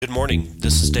Good morning.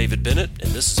 This is David Bennett, and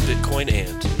this is Bitcoin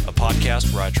And, a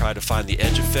podcast where I try to find the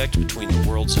edge effect between the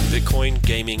worlds of Bitcoin,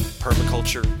 gaming,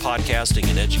 permaculture, podcasting,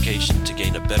 and education to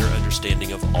gain a better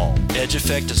understanding of all. Edge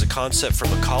effect is a concept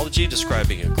from ecology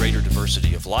describing a greater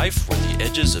diversity of life where the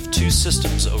edges of two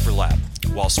systems overlap.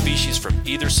 While species from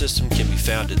either system can be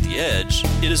found at the edge,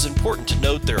 it is important to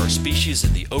note there are species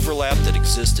in the overlap that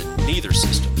exist in neither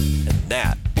system, and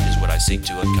that is what I seek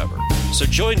to uncover. So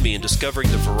join me in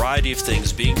discovering the variety of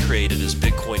things being created as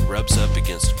Bitcoin rubs up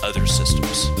against other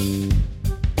systems.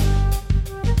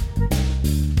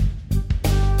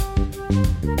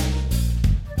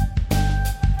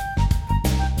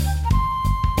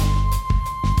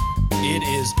 It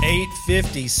is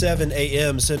 8:57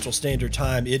 a.m. Central Standard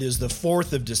Time. It is the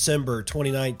 4th of December,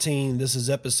 2019. This is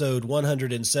episode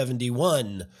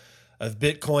 171 of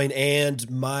Bitcoin and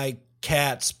my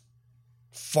cat's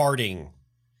farting.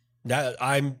 Now,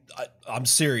 I'm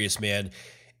serious, man.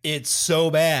 It's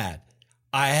so bad.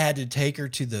 I had to take her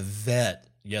to the vet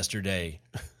yesterday.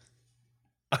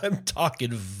 I'm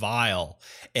talking vile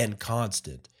and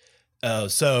constant.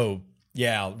 So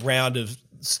yeah, round of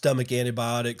stomach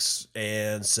antibiotics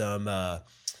and some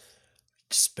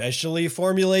specially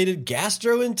formulated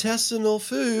gastrointestinal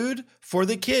food for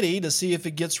the kitty to see if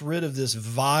it gets rid of this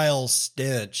vile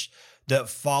stench that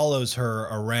follows her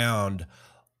around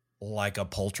like a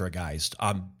poltergeist.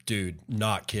 Dude,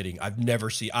 not kidding.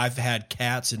 I've had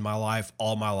cats in my life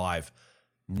all my life.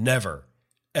 Never,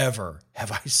 ever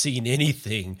have I seen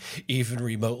anything even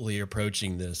remotely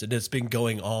approaching this. And it's been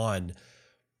going on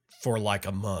for like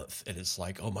a month. And it's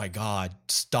like, oh my God,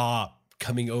 stop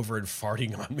coming over and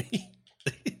farting on me.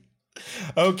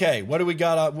 Okay, what do we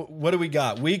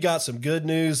got? We got some good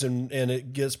news, and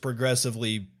it gets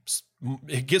progressively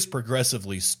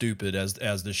stupid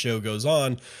as the show goes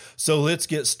on. So let's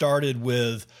get started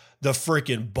with the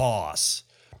freaking boss.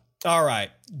 All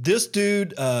right. This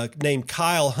dude named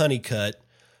Kyle Honeycutt,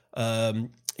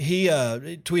 he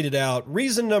tweeted out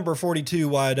reason number 42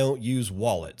 why I don't use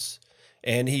wallets.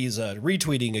 And he's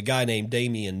retweeting a guy named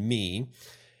Damien Me.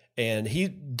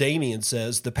 And Damien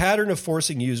says, the pattern of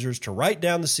forcing users to write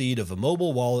down the seed of a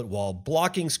mobile wallet while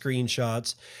blocking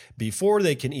screenshots before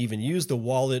they can even use the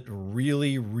wallet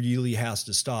really, really has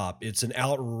to stop. It's an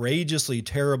outrageously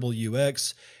terrible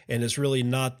UX, and it's really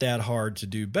not that hard to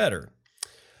do better.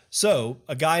 So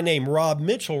a guy named Rob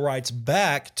Mitchell writes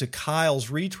back to Kyle's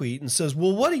retweet and says,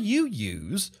 well, what do you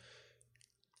use?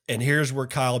 And here's where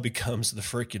Kyle becomes the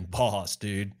freaking boss,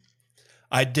 dude.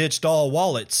 I ditched all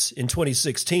wallets in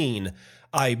 2016.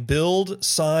 I build,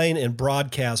 sign, and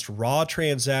broadcast raw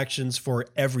transactions for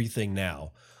everything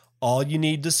now. All you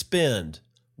need to spend: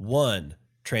 1,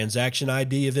 transaction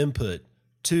ID of input;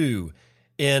 2,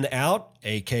 in-out,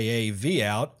 aka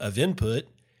V-out of input;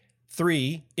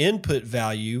 3, input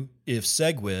value if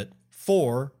SegWit;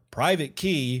 4, private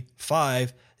key;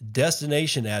 5,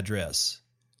 destination address.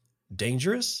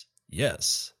 Dangerous?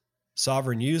 Yes.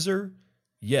 Sovereign user?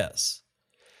 Yes.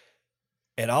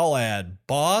 And I'll add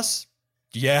boss.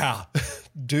 Yeah,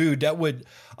 dude,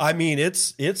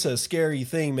 it's a scary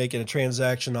thing making a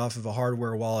transaction off of a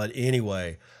hardware wallet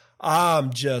anyway.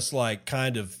 I'm just like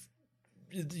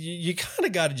you kind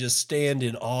of got to just stand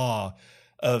in awe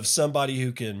of somebody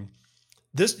who can,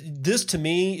 this to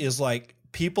me is like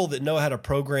people that know how to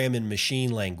program in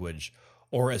machine language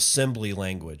or assembly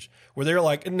language, where they're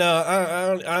like,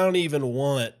 no, I don't even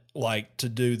want like to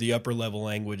do the upper level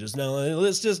languages. No,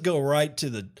 let's just go right to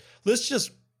the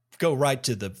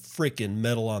freaking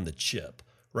metal on the chip,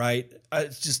 right?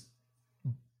 It's just,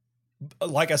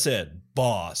 like I said,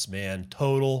 boss, man,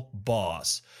 total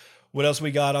boss. What else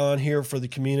we got on here for the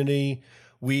community?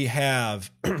 We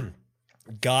have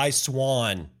Guy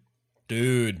Swan,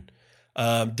 dude.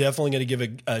 Definitely going to give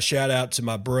a shout out to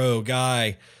my bro,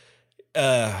 Guy.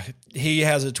 He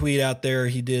has a tweet out there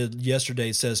he did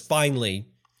yesterday. Says, finally,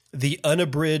 the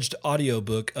unabridged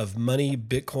audiobook of Money,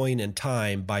 Bitcoin, and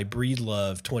Time by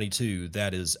Breedlove22.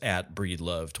 That is at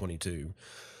Breedlove22.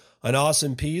 An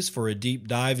awesome piece for a deep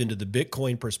dive into the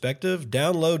Bitcoin perspective.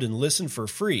 Download and listen for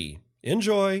free.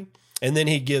 Enjoy. And then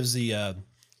he gives a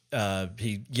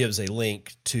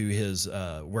link to his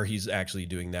where he's actually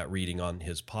doing that reading on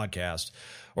his podcast,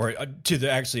 or it's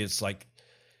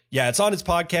on his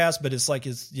podcast, but it's like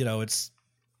it's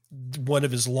one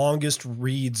of his longest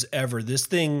reads ever. This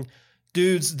thing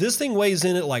weighs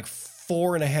in at like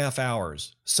 4.5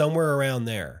 hours, somewhere around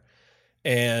there.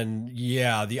 And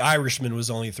yeah, The Irishman was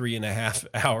only 3.5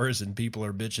 hours, and people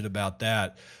are bitching about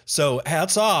that. So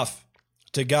hats off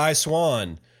to Guy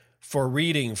Swan for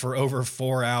reading for over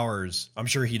 4 hours. I'm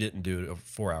sure he didn't do it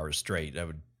 4 hours straight. That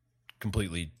would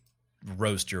completely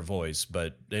roast your voice.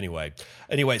 But anyway,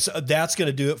 so that's going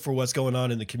to do it for what's going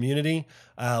on in the community.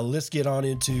 Let's get on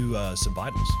into some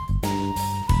vitals.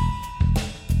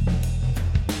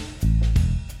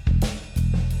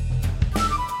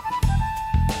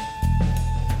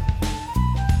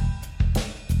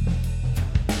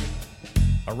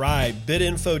 All right,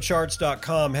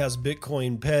 bitinfocharts.com has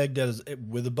Bitcoin pegged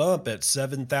with a bump at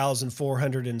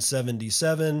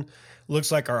 7,477.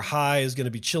 Looks like our high is going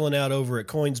to be chilling out over at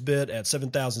CoinsBit at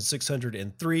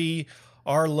 7,603.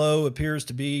 Our low appears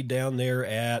to be down there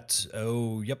at,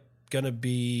 going to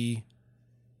be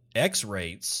X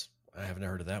rates. I haven't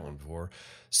heard of that one before.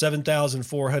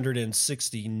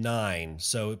 7,469.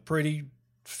 So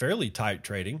fairly tight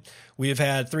trading. We have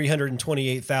had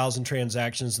 328,000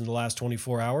 transactions in the last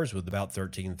 24 hours with about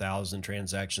 13,000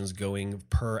 transactions going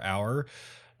per hour.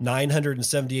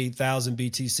 978,000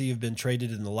 BTC have been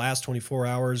traded in the last 24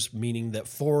 hours, meaning that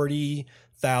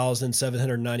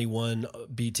 40,791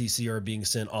 BTC are being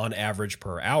sent on average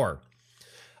per hour.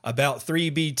 About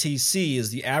 3 BTC is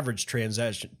the average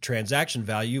transaction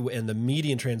value, and the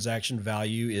median transaction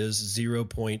value is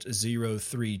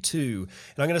 0.032. And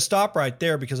I'm going to stop right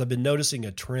there because I've been noticing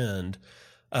a trend.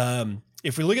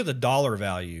 If we look at the dollar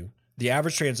value, the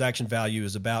average transaction value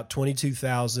is about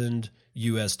 22,000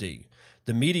 USD.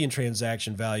 The median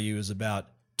transaction value is about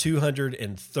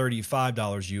 $235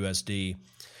 USD.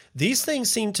 These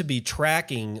things seem to be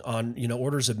tracking on,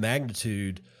 orders of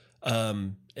magnitude,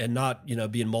 and not,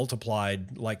 being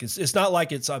multiplied. Like it's not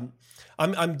like it's, I'm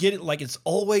getting like, it's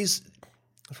always,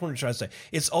 that's what I'm trying to say.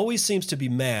 It's always seems to be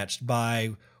matched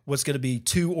by what's going to be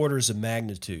 2 orders of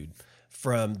magnitude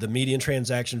from the median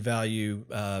transaction value,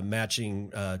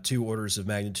 matching 2 orders of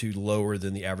magnitude lower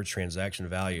than the average transaction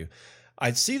value.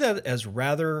 I'd see that as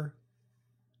rather,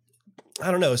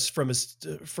 I don't know, from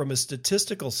a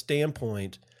statistical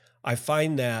standpoint, I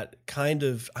find that kind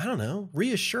of,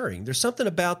 reassuring. There's something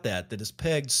about that is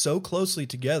pegged so closely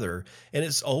together, and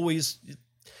it's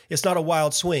not a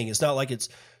wild swing. It's not like it's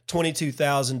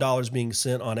 $22,000 being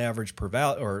sent on average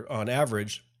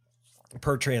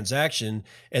per transaction,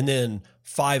 and then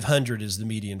 500 is the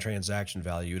median transaction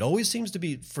value. It always seems to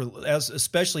be,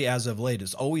 especially as of late,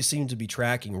 it's always seemed to be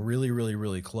tracking really, really,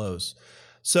 really close.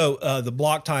 So the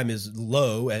block time is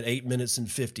low at 8 minutes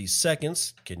and 50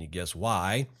 seconds. Can you guess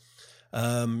why?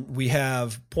 We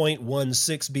have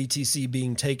 0.16 BTC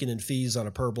being taken in fees on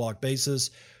a per block basis,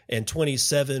 and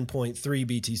 27.3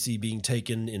 BTC being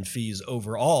taken in fees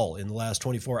overall in the last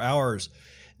 24 hours.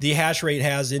 The hash rate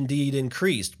has indeed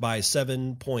increased by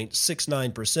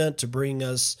 7.69% to bring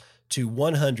us to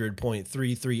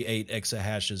 100.338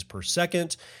 exahashes per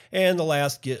second. And the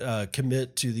last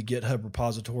commit to the GitHub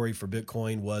repository for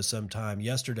Bitcoin was sometime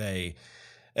yesterday.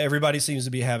 Everybody seems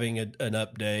to be having an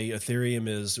up day. Ethereum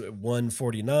is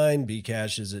 149,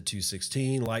 Bcash is at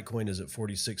 216, Litecoin is at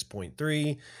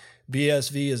 46.3,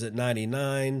 BSV is at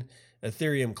 99,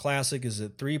 Ethereum Classic is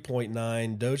at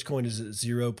 3.9, Dogecoin is at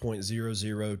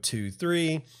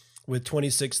 0.0023 with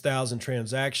 26,000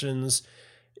 transactions.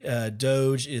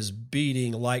 Doge is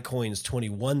beating Litecoin's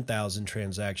 21,000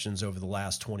 transactions over the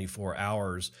last 24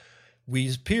 hours. We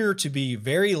appear to be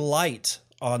very light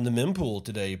on the mempool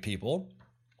today, people.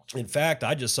 In fact,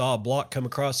 I just saw a block come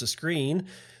across the screen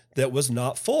that was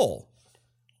not full.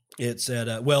 It's at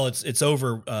it's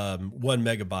over 1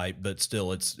 megabyte, but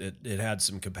still it had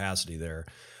some capacity there.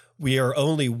 We are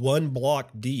only 1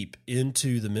 block deep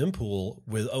into the mempool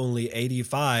with only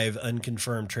 85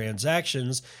 unconfirmed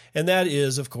transactions, and that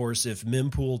is, of course, if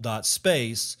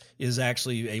mempool.space is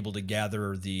actually able to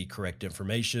gather the correct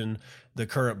information. The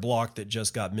current block that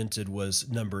just got minted was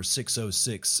number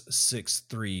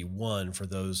 606631 for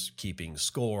those keeping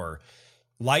score.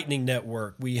 Lightning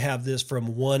Network, we have this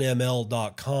from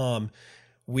 1ml.com.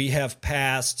 We have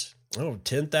passed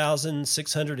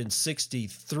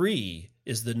 10,663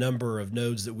 is the number of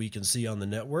nodes that we can see on the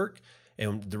network.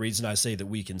 And the reason I say that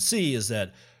we can see is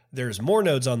that there's more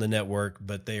nodes on the network,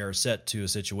 but they are set to a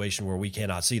situation where we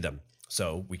cannot see them.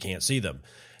 So we can't see them.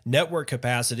 Network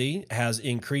capacity has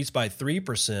increased by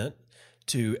 3%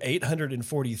 to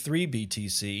 843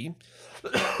 BTC.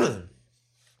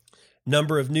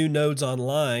 Number of new nodes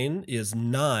online is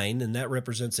 9, and that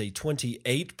represents a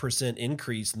 28%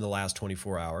 increase in the last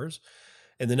 24 hours.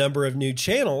 And the number of new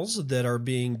channels that are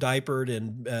being diapered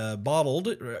and bottled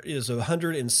is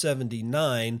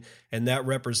 179, and that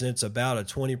represents about a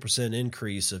 20%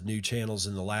 increase of new channels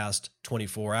in the last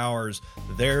 24 hours.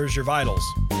 There's your vitals.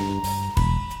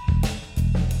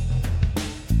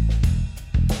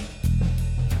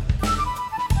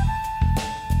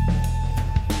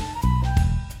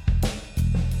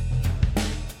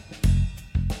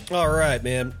 All right,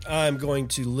 man. I'm going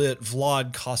to let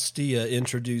Vlad Costilla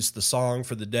introduce the song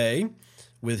for the day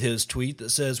with his tweet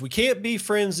that says, "We can't be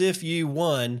friends if you,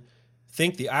 1,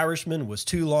 think The Irishman was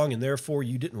too long and therefore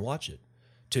you didn't watch it.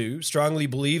 2, strongly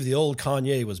believe the old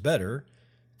Kanye was better.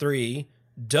 3,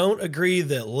 don't agree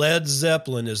that Led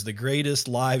Zeppelin is the greatest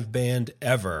live band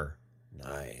ever."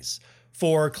 Nice.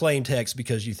 4, claim text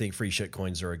because you think free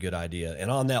shitcoins are a good idea.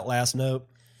 And on that last note,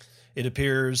 it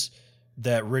appears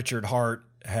that Richard Hart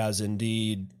has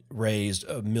indeed raised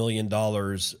 $1 million,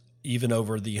 even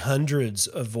over the hundreds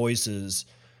of voices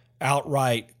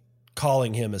outright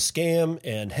calling him a scam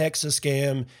and Hex a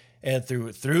scam. And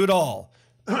through it all,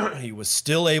 he was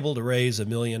still able to raise $1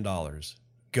 million.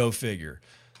 Go figure.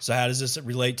 So how does this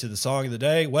relate to the song of the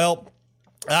day? Well,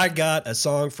 I got a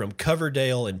song from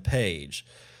Coverdale and Page.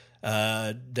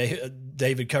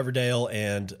 David Coverdale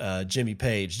and Jimmy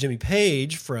Page. Jimmy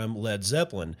Page from Led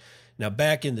Zeppelin. Now,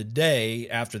 back in the day,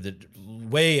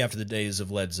 way after the days of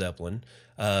Led Zeppelin,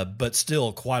 but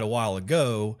still quite a while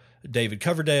ago, David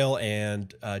Coverdale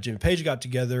and Jimmy Page got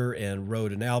together and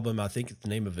wrote an album. I think the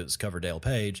name of it is Coverdale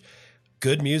Page.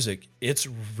 Good music. It's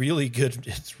really good.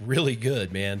 It's really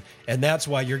good, man. And that's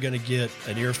why you're going to get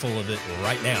an earful of it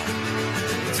right now.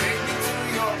 Take me to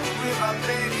your river,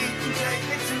 baby. Take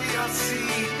me to your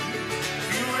sea.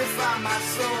 Purify my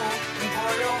soul and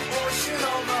pour your ocean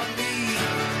over me.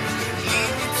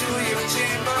 Lead me to your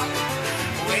chamber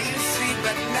where you sleep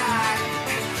at night.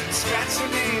 Scratch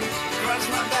me, cross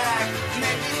my back,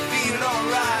 make me feel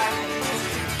alright.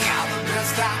 You're the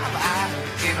best time I've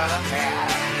ever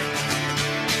had.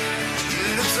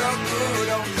 You look so good,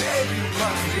 oh baby, you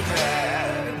must be bad.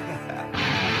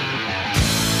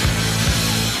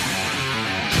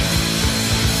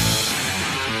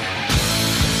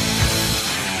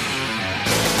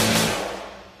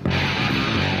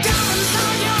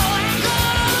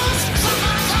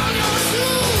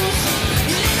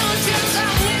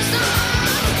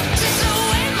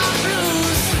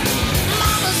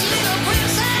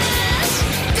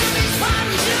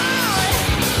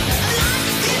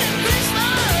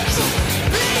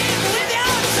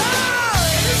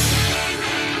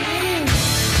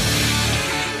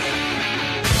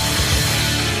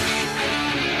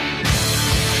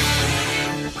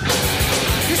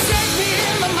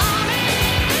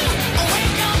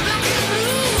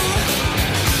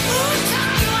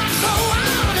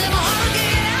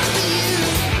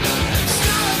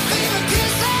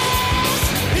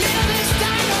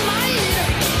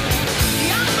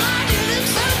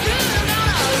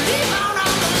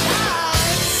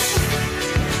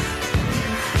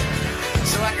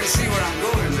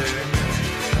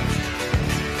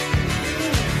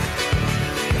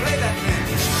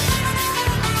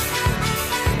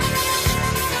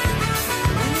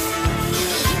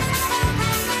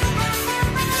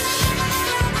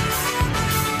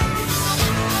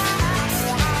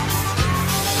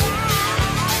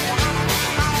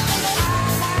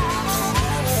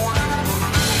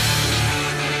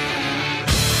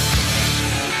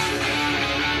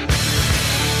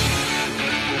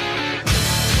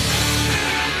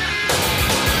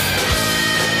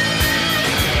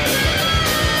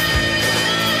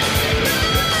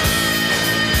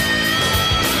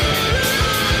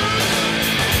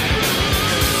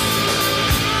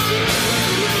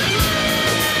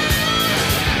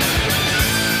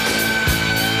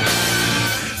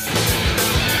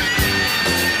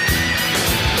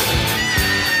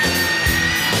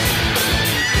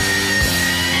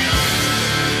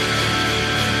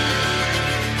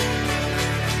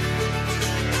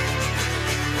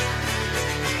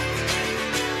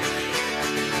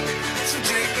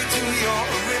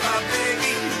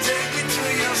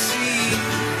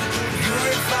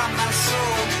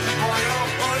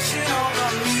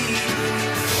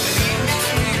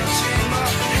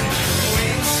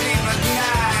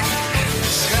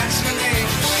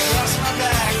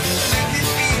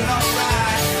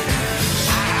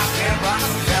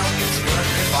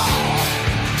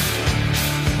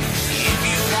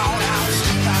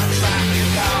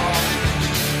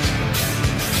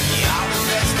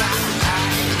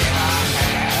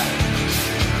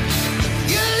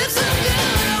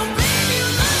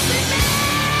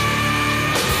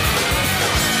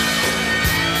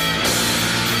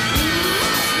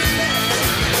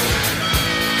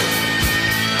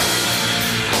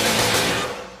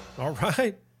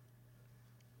 right.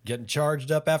 Getting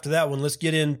charged up after that one. Let's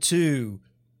get into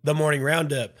the morning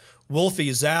roundup. Wolfie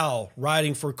Zhao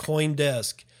riding for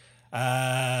CoinDesk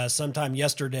sometime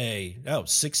yesterday.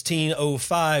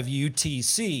 16:05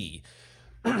 UTC.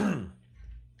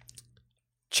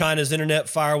 China's internet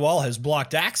firewall has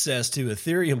blocked access to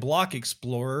Ethereum block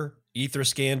explorer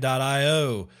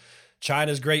Etherscan.io.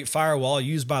 China's Great Firewall,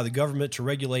 used by the government to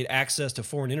regulate access to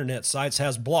foreign internet sites,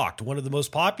 has blocked one of the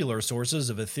most popular sources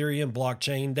of Ethereum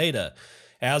blockchain data.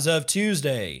 As of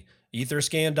Tuesday,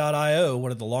 Etherscan.io,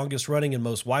 one of the longest running and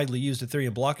most widely used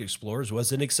Ethereum block explorers,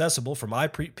 was inaccessible from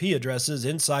IP addresses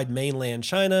inside mainland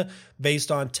China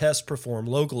based on tests performed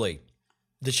locally.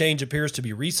 The change appears to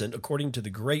be recent, according to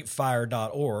the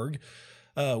greatfire.org,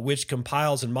 which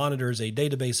compiles and monitors a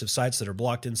database of sites that are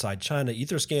blocked inside China.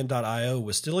 Etherscan.io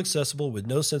was still accessible with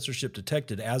no censorship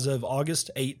detected as of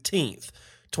August 18th,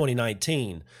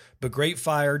 2019. But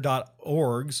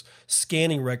greatfire.org's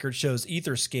scanning record shows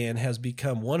Etherscan has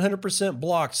become 100%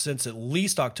 blocked since at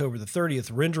least October the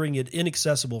 30th, rendering it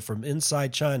inaccessible from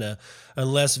inside China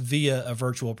unless via a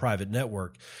virtual private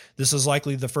network. This is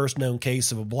likely the first known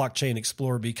case of a blockchain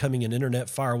explorer becoming an internet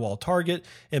firewall target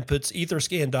and puts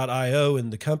Etherscan.io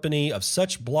in the company of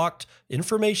such blocked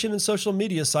information and social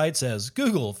media sites as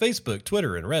Google, Facebook,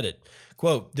 Twitter, and Reddit.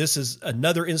 Quote, "This is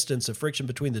another instance of friction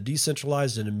between the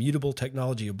decentralized and immutable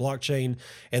technology of blockchain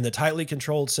and the tightly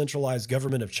controlled centralized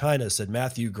government of China," said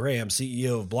Matthew Graham,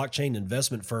 CEO of blockchain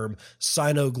investment firm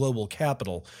Sino Global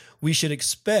Capital. "We should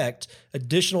expect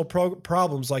additional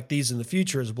problems like these in the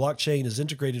future as blockchain is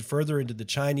integrated further into the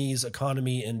Chinese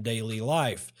economy and daily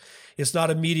life. It's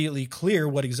not immediately clear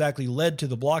what exactly led to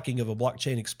the blocking of a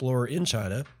blockchain explorer in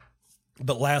China.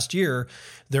 But last year,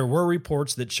 there were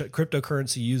reports that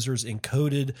cryptocurrency users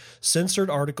encoded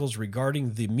censored articles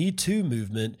regarding the Me Too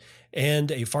movement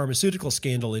and a pharmaceutical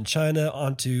scandal in China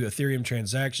onto Ethereum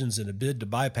transactions in a bid to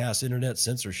bypass internet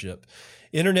censorship.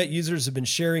 Internet users have been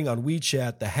sharing on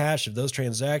WeChat the hash of those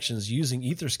transactions using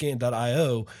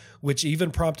Etherscan.io, which even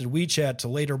prompted WeChat to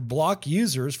later block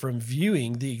users from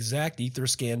viewing the exact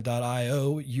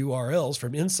Etherscan.io URLs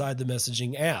from inside the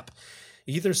messaging app.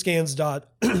 Etherscan.io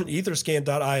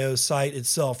site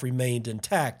itself remained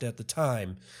intact at the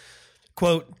time.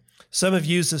 Quote, "Some have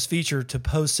used this feature to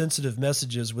post sensitive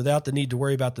messages without the need to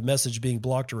worry about the message being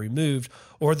blocked or removed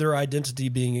or their identity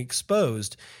being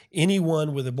exposed.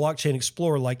 Anyone with a blockchain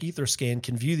explorer like Etherscan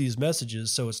can view these messages,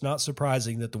 so it's not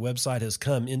surprising that the website has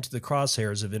come into the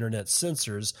crosshairs of internet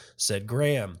censors," said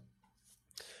Graham.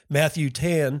 Matthew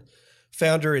Tan,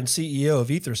 founder and CEO of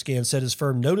Etherscan, said his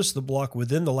firm noticed the block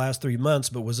within the last 3 months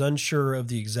but was unsure of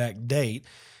the exact date.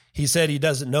 He said he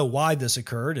doesn't know why this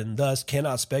occurred and thus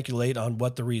cannot speculate on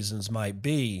what the reasons might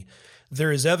be. There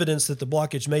is evidence that the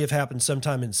blockage may have happened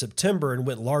sometime in September and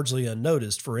went largely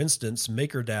unnoticed. For instance,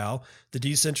 MakerDAO, the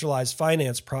decentralized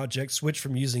finance project, switched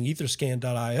from using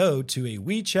Etherscan.io to a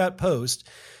WeChat post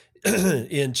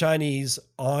in Chinese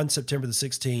on September the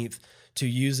 16th, to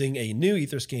using a new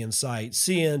Etherscan site,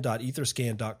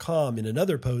 cn.etherscan.com, in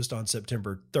another post on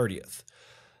September 30th.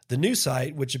 The new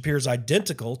site, which appears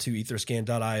identical to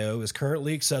Etherscan.io, is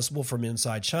currently accessible from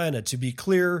inside China. To be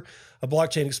clear, a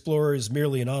blockchain explorer is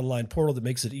merely an online portal that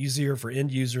makes it easier for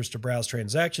end users to browse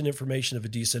transaction information of a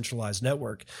decentralized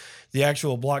network. The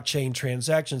actual blockchain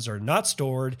transactions are not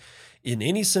stored in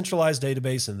any centralized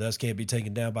database and thus can't be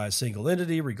taken down by a single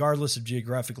entity, regardless of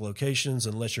geographic locations,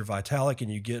 unless you're Vitalik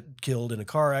and you get killed in a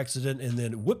car accident and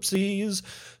then whoopsies.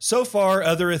 So far,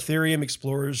 other Ethereum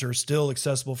explorers are still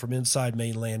accessible from inside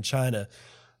mainland China.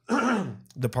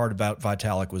 The part about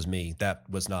Vitalik was me. That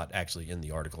was not actually in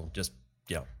the article, just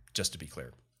to be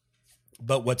clear.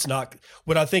 But what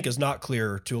I think is not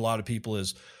clear to a lot of people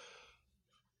is,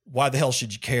 why the hell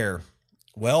should you care?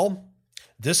 Well,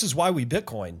 this is why we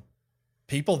Bitcoin.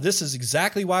 People, this is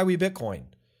exactly why we Bitcoin.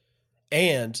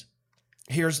 And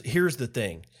here's the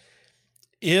thing.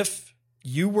 If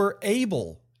you were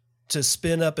able to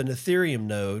spin up an Ethereum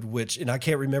node, and I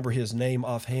can't remember his name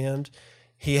offhand,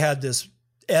 he had this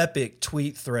epic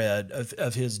tweet thread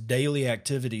of his daily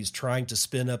activities trying to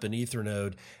spin up an Ether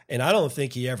node, and I don't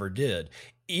think he ever did.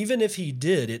 Even if he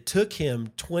did, it took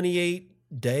him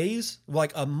 28 days,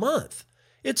 like a month.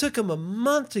 It took him a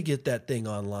month to get that thing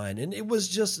online. And it was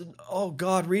just, oh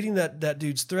God, reading that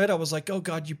dude's thread, I was like, oh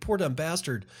God, you poor dumb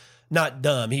bastard. Not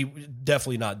dumb. He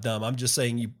definitely not dumb. I'm just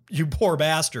saying you poor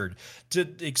bastard. To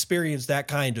experience that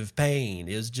kind of pain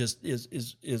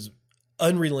is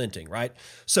unrelenting, right?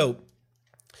 So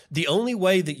the only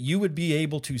way that you would be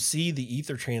able to see the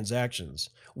Ether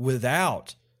transactions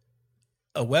without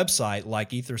a website like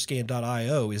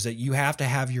Etherscan.io is that you have to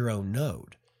have your own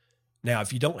node. Now,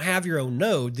 if you don't have your own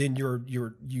node, then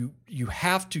you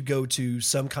have to go to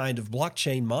some kind of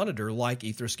blockchain monitor like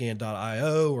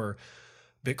Etherscan.io or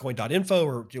Bitcoin.info,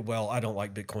 or, well, I don't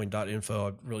like Bitcoin.info.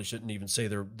 I really shouldn't even say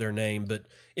their name. But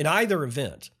in either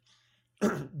event,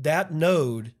 that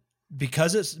node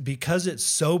because it's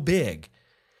so big,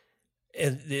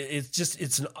 and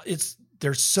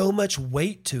there's so much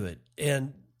weight to it,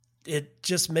 and it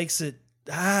just makes it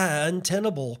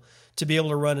untenable to be able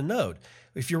to run a node.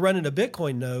 If you're running a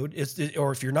Bitcoin node,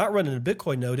 or if you're not running a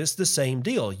Bitcoin node, it's the same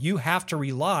deal. You have to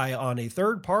rely on a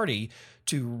third party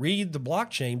to read the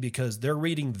blockchain because they're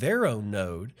reading their own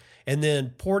node and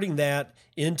then porting that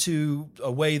into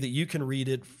a way that you can read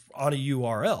it on a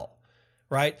URL,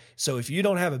 right? So if you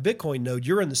don't have a Bitcoin node,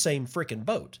 you're in the same freaking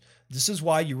boat. This is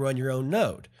why you run your own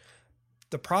node.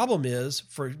 The problem is,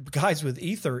 for guys with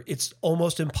Ether, it's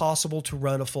almost impossible to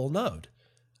run a full node.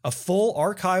 A full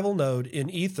archival node in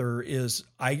Ether is,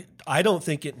 I don't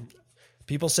think it,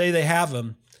 people say they have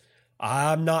them.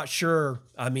 I'm not sure.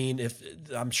 I mean,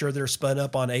 I'm sure they're spun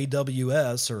up on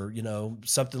AWS or,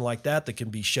 something like that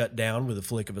can be shut down with a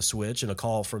flick of a switch and a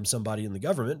call from somebody in the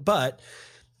government. But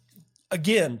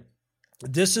again,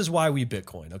 this is why we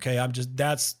Bitcoin. Okay.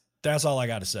 That's all I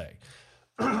got to say.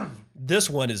 This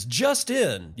one is just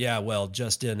in. Yeah. Well,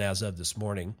 just in as of this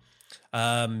morning.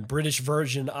 British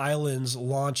Virgin Islands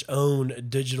launch own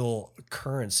digital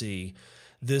currency.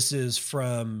 This is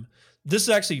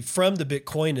actually from the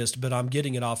Bitcoinist, but I'm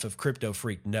getting it off of Crypto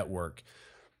Freak Network.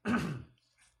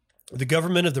 The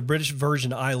government of the British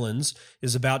Virgin Islands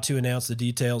is about to announce the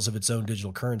details of its own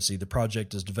digital currency. The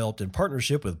project is developed in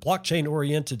partnership with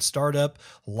blockchain-oriented startup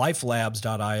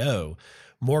lifelabs.io.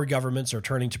 More governments are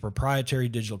turning to proprietary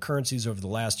digital currencies over the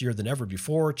last year than ever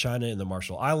before. China and the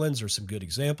Marshall Islands are some good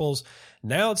examples.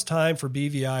 Now it's time for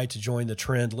BVI to join the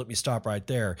trend. Let me stop right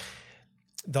there.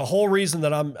 The whole reason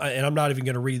that I'm not even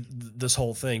going to read this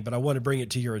whole thing, but I want to bring it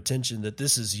to your attention that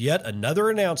this is yet another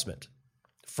announcement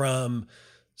from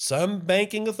some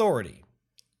banking authority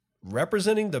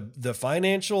representing the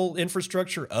financial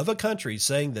infrastructure of a country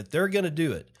saying that they're going to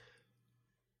do it.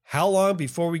 How long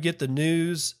before we get the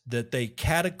news that they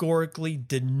categorically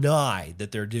deny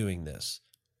that they're doing this?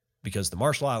 Because the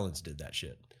Marshall Islands did that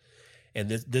shit. And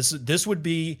this would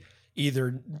be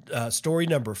either story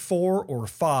number 4 or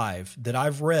 5 that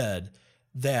I've read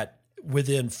that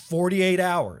within 48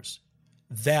 hours,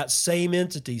 that same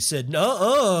entity said,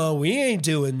 no, we ain't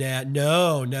doing that.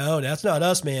 No, that's not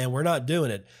us, man. We're not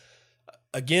doing it.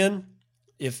 Again,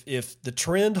 if the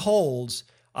trend holds,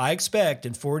 I expect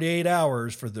in 48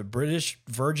 hours for the British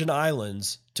Virgin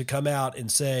Islands to come out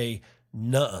and say,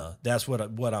 nuh-uh, that's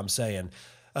what I'm saying.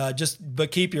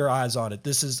 But keep your eyes on it.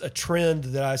 This is a trend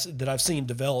that I've seen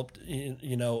developed,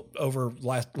 over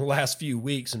last few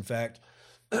weeks, in fact.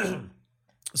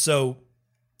 So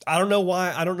I don't know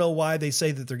why they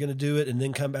say that they're going to do it and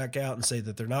then come back out and say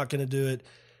that they're not going to do it.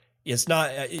 It's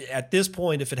not at this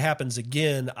point. If it happens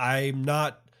again, I'm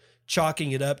not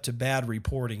chalking it up to bad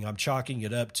reporting. I'm chalking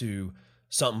it up to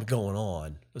something going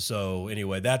on. So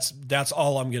anyway, that's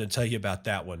all I'm going to tell you about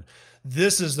that one.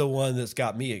 This is the one that's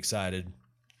got me excited.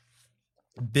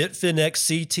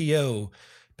 Bitfinex CTO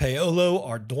Paolo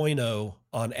Ardoino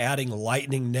on adding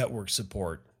Lightning Network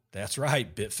support. That's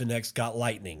right. Bitfinex got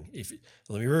Lightning.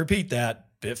 Let me repeat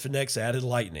that. Bitfinex added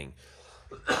Lightning.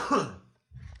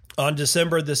 On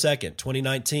December the 2nd,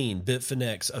 2019,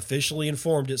 Bitfinex officially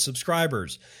informed its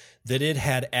subscribers that it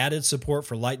had added support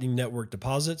for Lightning Network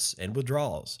deposits and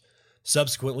withdrawals.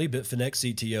 Subsequently,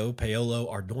 Bitfinex CTO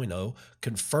Paolo Ardoino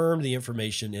confirmed the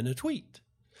information in a tweet.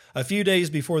 A few days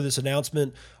before this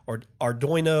announcement,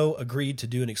 Ardoino agreed to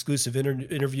do an exclusive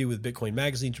interview with Bitcoin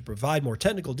Magazine to provide more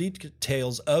technical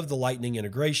details of the Lightning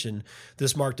integration.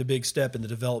 This marked a big step in the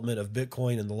development of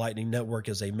Bitcoin, and the Lightning Network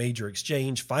as a major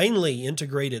exchange finally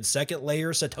integrated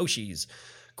second-layer Satoshis.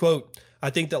 Quote, I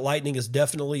think that Lightning is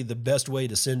definitely the best way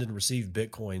to send and receive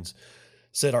Bitcoins,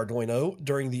 said Ardoino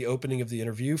during the opening of the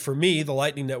interview. For me, the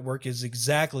Lightning Network is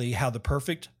exactly how the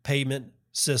perfect payment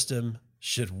system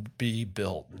should be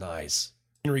built. Nice.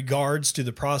 In regards to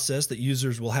the process that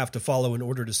users will have to follow in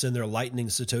order to send their Lightning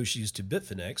Satoshis to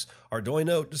Bitfinex,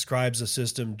 Ardoino describes a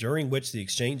system during which the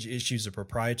exchange issues a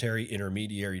proprietary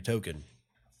intermediary token.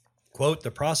 Quote, the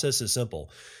process is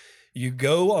simple. You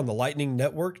go on the Lightning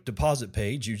Network deposit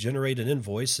page, you generate an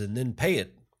invoice, and then pay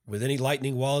it with any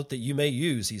Lightning wallet that you may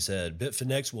use, he said.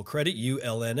 Bitfinex will credit you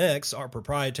LNX, our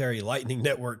proprietary Lightning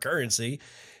Network currency,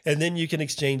 and then you can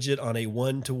exchange it on a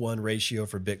 1-to-1 ratio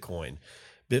for Bitcoin.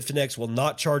 Bitfinex will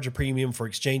not charge a premium for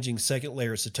exchanging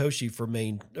second-layer Satoshi for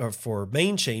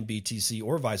main chain BTC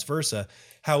or vice versa.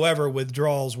 However,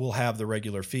 withdrawals will have the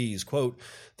regular fees. Quote,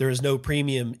 there is no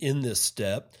premium in this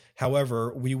step.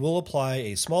 However, we will apply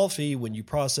a small fee when you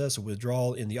process a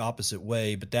withdrawal in the opposite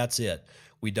way, but that's it.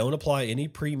 We don't apply any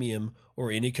premium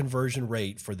or any conversion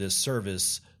rate for this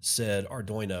service, said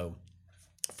Ardoino.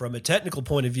 From a technical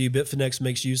point of view, Bitfinex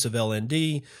makes use of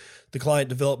LND, the client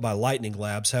developed by Lightning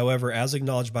Labs. However, as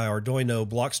acknowledged by Arduino,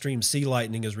 Blockstream C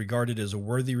Lightning is regarded as a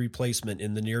worthy replacement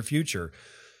in the near future.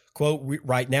 Quote,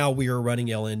 right now we are running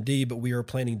LND, but we are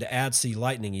planning to add C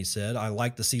Lightning, he said. I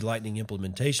like the C Lightning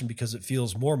implementation because it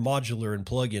feels more modular and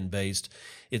plug-in based.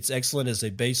 It's excellent as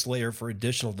a base layer for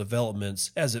additional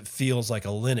developments as it feels like a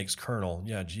Linux kernel.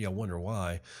 Yeah, gee, I wonder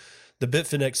why. The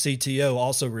Bitfinex CTO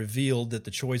also revealed that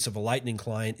the choice of a Lightning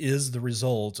client is the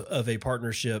result of a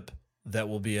partnership that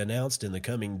will be announced in the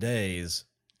coming days.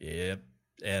 Yep,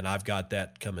 and I've got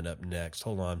that coming up next.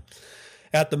 Hold on.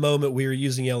 At the moment, we are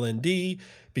using LND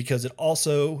because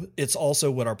it's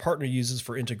also what our partner uses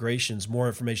for integrations. More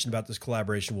information about this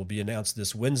collaboration will be announced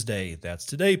this Wednesday. That's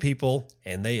today, people,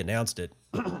 and they announced it.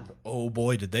 Oh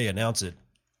boy, did they announce it.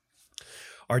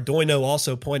 Arduino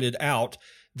also pointed out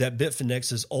that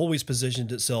Bitfinex has always positioned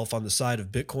itself on the side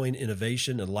of Bitcoin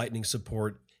innovation, and Lightning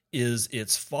support is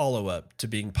its follow-up to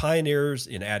being pioneers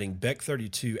in adding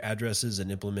BEC32 addresses and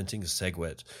implementing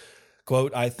SegWit.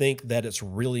 Quote, I think that it's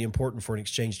really important for an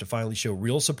exchange to finally show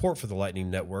real support for the Lightning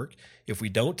Network. If we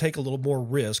don't take a little more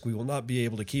risk, we will not be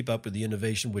able to keep up with the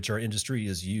innovation which our industry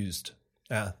is used.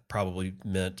 Probably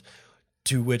meant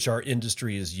to which our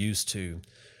industry is used to.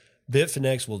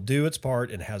 Bitfinex will do its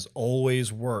part and has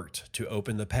always worked to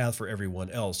open the path for everyone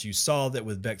else. You saw that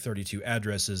with BEC32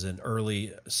 addresses and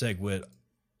early SegWit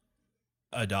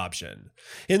adoption.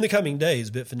 In the coming days,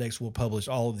 Bitfinex will publish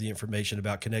all of the information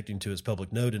about connecting to its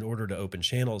public node in order to open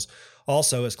channels.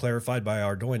 Also, as clarified by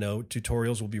Arduino,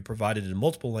 tutorials will be provided in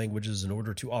multiple languages in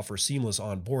order to offer seamless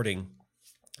onboarding.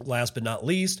 Last but not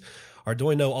least,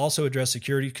 Arduino also addressed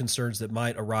security concerns that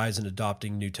might arise in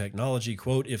adopting new technology.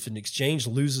 Quote, if an exchange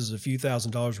loses a few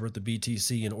 $1,000s worth of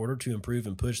BTC in order to improve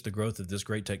and push the growth of this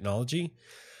great technology,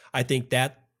 I think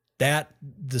that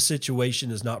the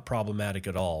situation is not problematic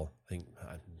at all. I think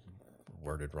I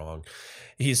worded wrong.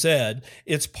 He said,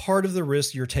 it's part of the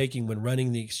risk you're taking when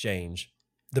running the exchange.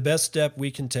 The best step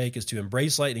we can take is to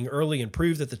embrace Lightning early and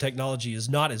prove that the technology is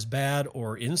not as bad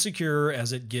or insecure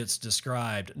as it gets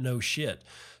described. No shit.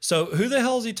 So who the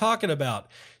hell is he talking about?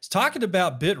 He's talking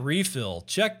about Bitrefill.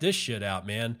 Check this shit out,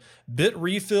 man.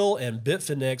 Bitrefill and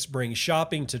Bitfinex bring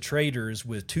shopping to traders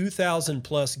with 2,000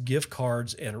 plus gift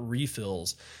cards and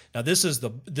refills. Now this is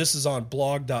on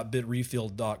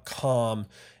blog.bitrefill.com,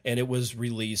 and it was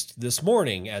released this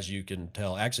morning, as you can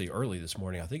tell. Actually, early this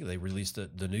morning. I think they released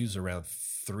the news around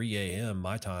 3 a.m.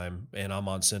 my time, and I'm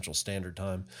on Central Standard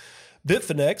Time.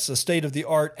 Bitfinex, a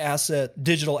state-of-the-art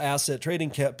digital asset trading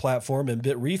platform, and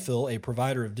Bitrefill, a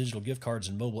provider of digital gift cards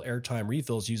and mobile airtime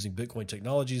refills using Bitcoin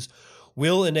technologies,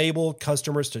 will enable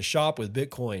customers to shop with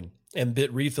Bitcoin and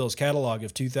Bitrefill's catalog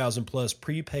of 2,000 plus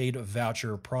prepaid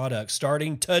voucher products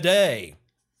starting today.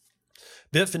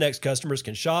 Bitfinex customers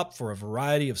can shop for a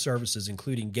variety of services,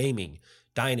 including gaming,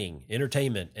 dining,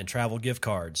 entertainment, and travel gift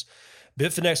cards.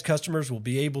 Bitfinex customers will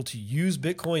be able to use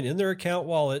Bitcoin in their account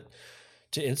wallet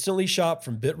to instantly shop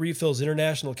from Bitrefill's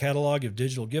international catalog of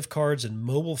digital gift cards and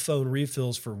mobile phone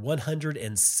refills for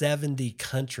 170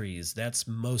 countries. That's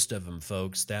most of them,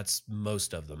 folks. That's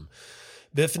most of them.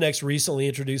 Bitfinex recently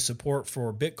introduced support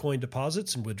for Bitcoin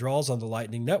deposits and withdrawals on the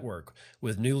Lightning Network.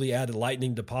 With newly added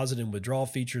Lightning deposit and withdrawal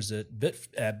features at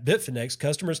Bitfinex,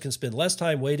 customers can spend less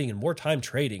time waiting and more time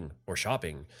trading or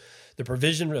shopping. The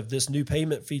provision of this new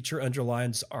payment feature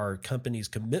underlines our company's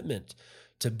commitment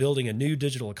to building a new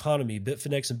digital economy.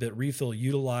 Bitfinex and Bitrefill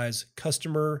utilize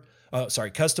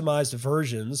customized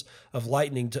versions of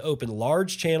Lightning to open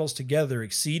large channels together,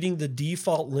 exceeding the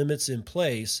default limits in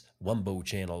place. Wumbo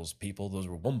channels, people, those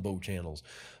were Wumbo channels,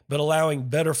 but allowing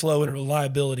better flow and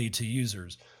reliability to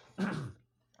users.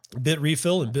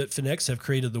 Bitrefill and Bitfinex have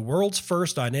created the world's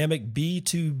first dynamic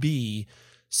B2B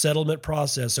settlement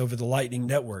process over the Lightning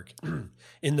Network.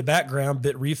 In the background,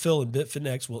 Bitrefill and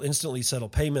Bitfinex will instantly settle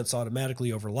payments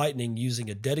automatically over Lightning using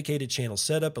a dedicated channel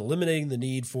setup, eliminating the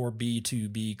need for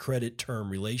B2B credit term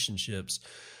relationships.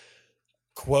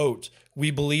 Quote,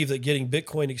 we believe that getting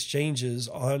Bitcoin exchanges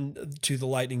on to the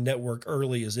Lightning Network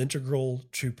early is integral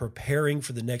to preparing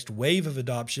for the next wave of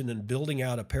adoption and building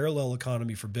out a parallel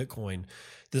economy for Bitcoin.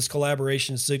 This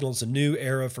collaboration signals a new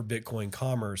era for Bitcoin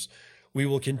commerce. We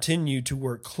will continue to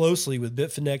work closely with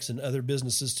Bitfinex and other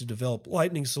businesses to develop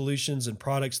Lightning solutions and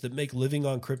products that make living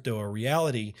on crypto a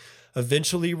reality,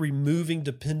 eventually removing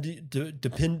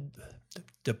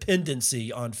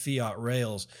dependency on fiat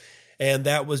rails. And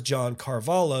that was John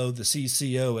Carvalho, the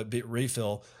CCO at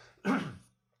Bitrefill.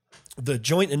 The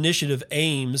joint initiative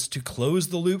aims to close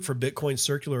the loop for Bitcoin's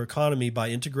circular economy by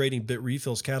integrating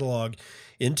Bitrefill's catalog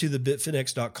into the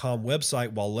Bitfinex.com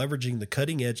website while leveraging the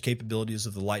cutting-edge capabilities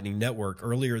of the Lightning Network.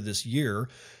 Earlier this year,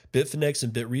 Bitfinex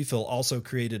and Bitrefill also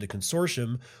created a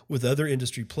consortium with other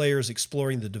industry players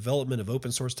exploring the development of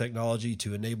open-source technology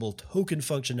to enable token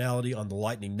functionality on the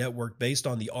Lightning Network based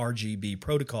on the RGB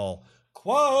protocol.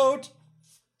 Quote,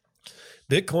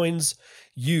 Bitcoin's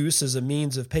use as a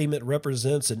means of payment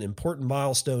represents an important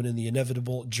milestone in the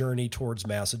inevitable journey towards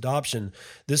mass adoption.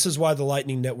 This is why the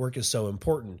Lightning Network is so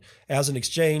important. As an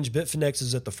exchange, Bitfinex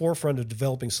is at the forefront of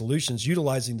developing solutions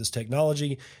utilizing this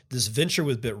technology. This venture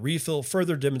with Bitrefill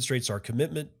further demonstrates our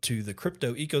commitment to the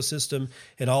crypto ecosystem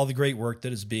and all the great work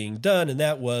that is being done. And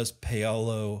that was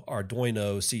Paolo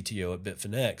Ardoino, CTO at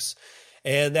Bitfinex.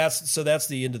 And that's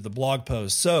the end of the blog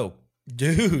post. So,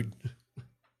 dude,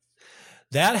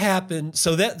 that happened.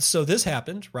 So this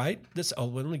happened, right?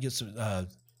 Let me get some.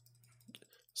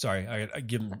 Sorry, I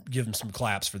give him some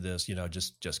claps for this.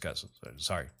 Just cause.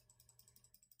 Sorry.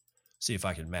 See if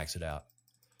I can max it out.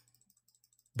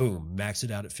 Boom, max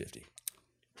it out at 50.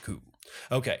 Cool.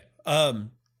 Okay. I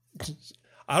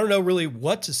don't know really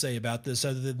what to say about this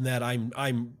other than that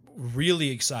I'm really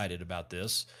excited about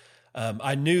this.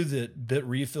 I knew that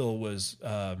Bitrefill was.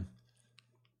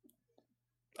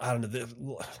 I don't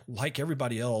know, like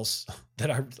everybody else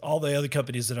all the other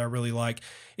companies that I really like,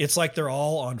 it's like they're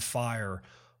all on fire.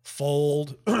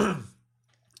 Fold,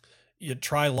 you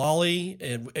try Lolly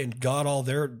and got all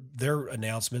their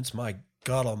announcements. My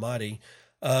God Almighty,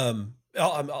 all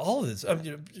of this. I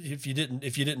mean, if you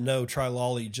didn't know, Try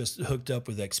Lolly just hooked up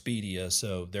with Expedia,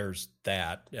 so there's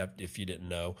that. If you didn't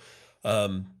know,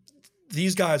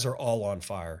 these guys are all on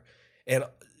fire, and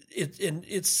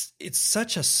it's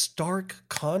such a stark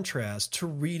contrast to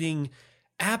reading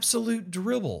absolute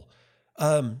dribble.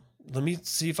 Let me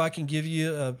see if I can give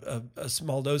you a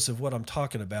small dose of what I'm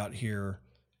talking about here.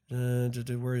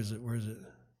 Where is it?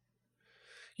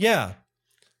 Yeah,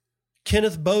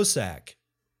 Kenneth Bosak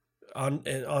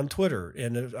on Twitter,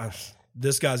 and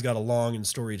this guy's got a long and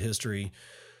storied history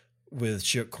with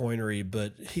shitcoinery,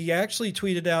 but he actually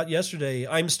tweeted out yesterday,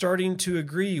 I'm starting to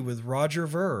agree with Roger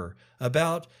Ver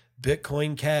about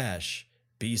Bitcoin Cash,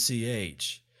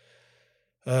 BCH.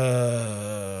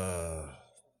 I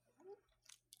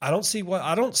don't see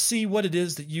what it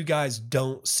is that you guys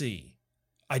don't see.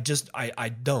 I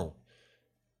don't.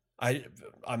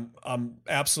 I'm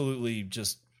absolutely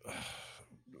just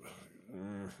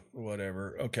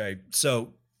whatever. Okay.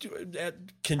 So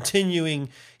continuing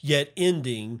yet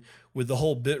ending with the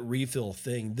whole Bitrefill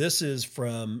thing. This is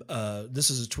a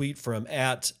tweet from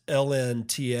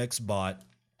 @LNTXBot.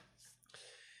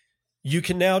 You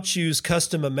can now choose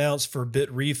custom amounts for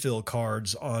Bitrefill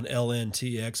cards on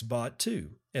LNTXBot too.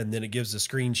 And then it gives a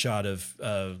screenshot of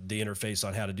the interface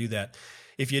on how to do that.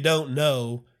 If you don't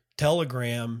know,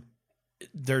 Telegram,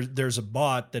 there's a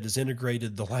bot that has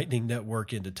integrated the Lightning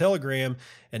Network into Telegram,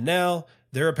 and now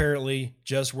they're apparently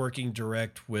just working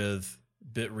direct with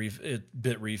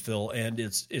Bitrefill, and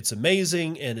it's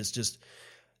amazing, and it's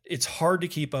hard to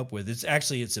keep up with.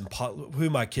 Who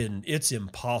am I kidding? It's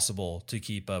impossible to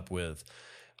keep up with.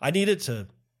 I need it to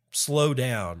slow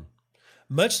down.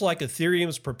 Much like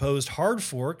Ethereum's proposed hard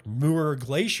fork, Muir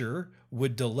Glacier,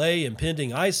 would delay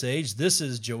impending ice age. This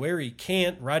is Joeri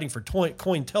Kant writing for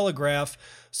Cointelegraph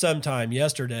sometime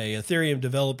yesterday. Ethereum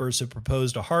developers have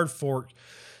proposed a hard fork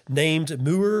named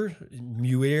Muir,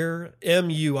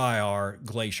 M-U-I-R,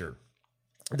 Glacier,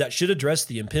 that should address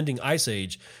the impending ice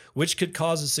age, which could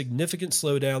cause a significant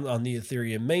slowdown on the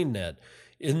Ethereum mainnet.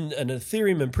 In an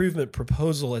Ethereum improvement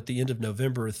proposal at the end of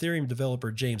November, Ethereum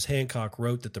developer James Hancock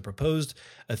wrote that the proposed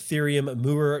Ethereum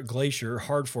Muir Glacier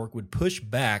hard fork would push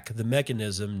back the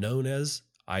mechanism known as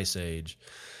Ice Age.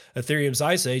 Ethereum's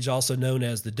Ice Age, also known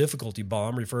as the difficulty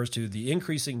bomb, refers to the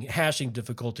increasing hashing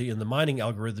difficulty in the mining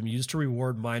algorithm used to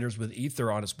reward miners with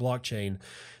Ether on its blockchain.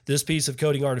 This piece of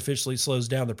coding artificially slows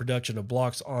down the production of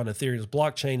blocks on Ethereum's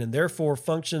blockchain and therefore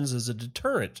functions as a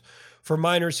deterrent for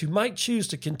miners who might choose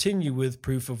to continue with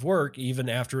proof of work even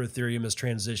after Ethereum has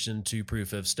transitioned to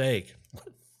proof of stake.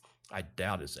 I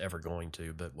doubt it's ever going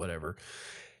to, but whatever.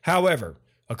 However,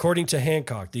 according to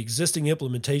Hancock, the existing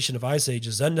implementation of Ice Age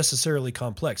is unnecessarily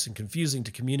complex and confusing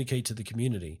to communicate to the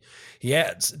community. He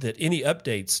adds that any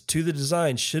updates to the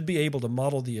design should be able to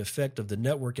model the effect of the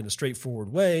network in a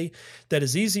straightforward way that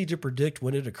is easy to predict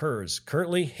when it occurs.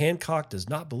 Currently, Hancock does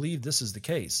not believe this is the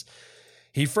case.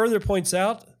 He further points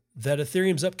out that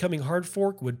Ethereum's upcoming hard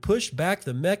fork would push back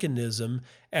the mechanism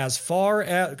as far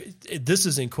as, this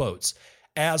is in quotes,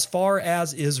 as far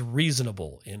as is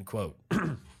reasonable, end quote.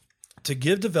 to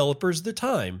give developers the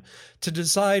time to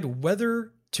decide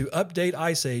whether to update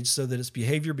Ice Age so that its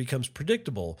behavior becomes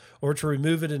predictable or to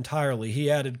remove it entirely.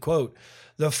 He added, quote,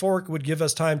 "The fork would give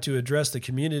us time to address the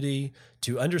community,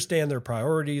 to understand their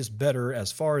priorities better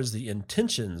as far as the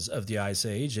intentions of the Ice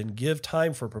Age, and give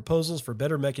time for proposals for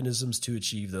better mechanisms to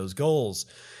achieve those goals."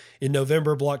 In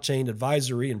November, blockchain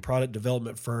advisory and product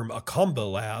development firm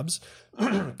Acombo Labs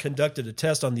conducted a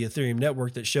test on the Ethereum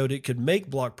network that showed it could make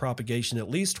block propagation at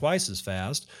least twice as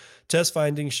fast. Test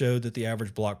findings showed that the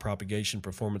average block propagation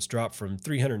performance dropped from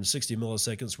 360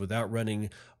 milliseconds without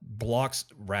running blocks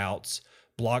routes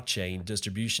blockchain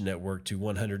distribution network to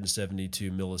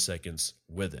 172 milliseconds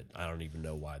with it. I don't even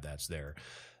know why that's there.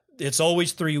 It's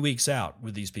always 3 weeks out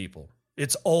with these people.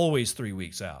 It's always 3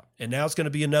 weeks out. And now it's going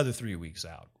to be another 3 weeks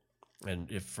out.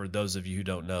 And if for those of you who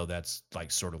don't know, that's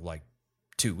like sort of like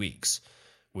 2 weeks,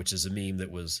 which is a meme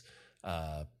that was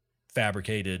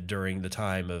fabricated during the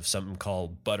time of something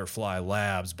called Butterfly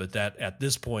Labs, but that at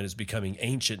this point is becoming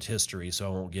ancient history, so I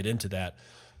won't get into that.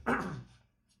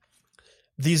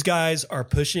 These guys are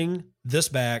pushing this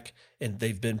back, and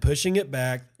they've been pushing it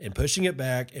back and pushing it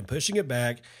back and pushing it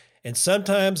back. And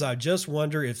sometimes I just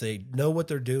wonder if they know what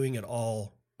they're doing at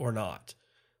all or not.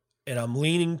 And I'm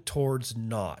leaning towards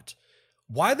not.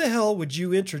 Why the hell would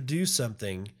you introduce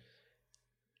something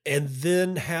and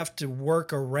then have to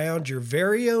work around your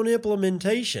very own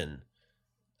implementation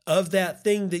of that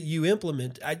thing that you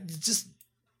implement?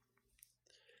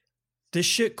 This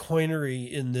shit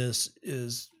coinery in this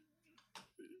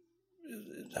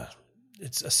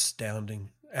it's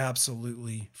astounding.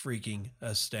 Absolutely freaking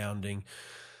astounding.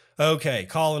 Okay,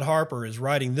 Colin Harper is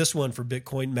writing this one for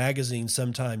Bitcoin Magazine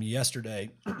sometime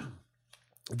yesterday.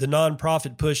 The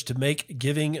nonprofit push to make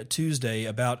Giving Tuesday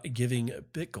about giving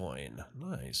Bitcoin.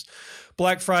 Nice.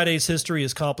 Black Friday's history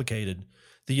is complicated.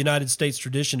 The United States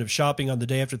tradition of shopping on the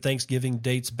day after Thanksgiving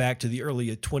dates back to the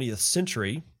early 20th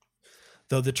century,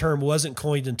 though the term wasn't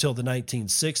coined until the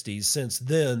 1960s. Since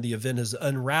then, the event has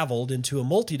unraveled into a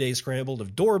multi-day scramble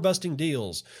of door-busting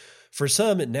deals. For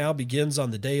some, it now begins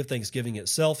on the day of Thanksgiving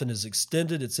itself and has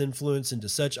extended its influence into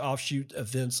such offshoot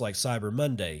events like Cyber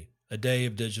Monday, a day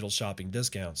of digital shopping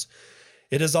discounts.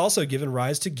 It has also given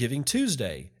rise to Giving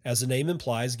Tuesday. As the name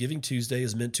implies, Giving Tuesday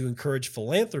is meant to encourage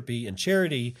philanthropy and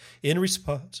charity in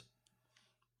response.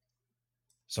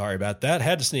 Sorry about that.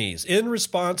 Had to sneeze. In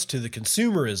response to the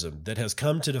consumerism that has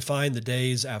come to define the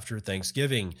days after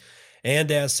Thanksgiving.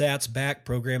 And as Sats back,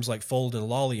 programs like Fold and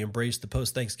Lolly embrace the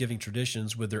post-Thanksgiving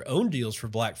traditions with their own deals for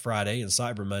Black Friday and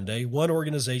Cyber Monday, one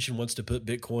organization wants to put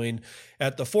Bitcoin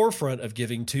at the forefront of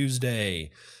Giving Tuesday.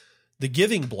 The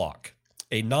Giving Block,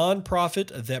 a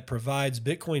nonprofit that provides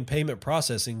Bitcoin payment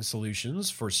processing solutions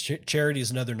for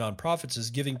charities and other nonprofits, is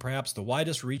giving perhaps the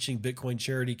widest-reaching Bitcoin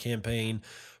charity campaign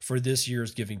for this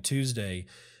year's Giving Tuesday.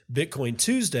 Bitcoin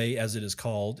Tuesday, as it is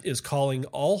called, is calling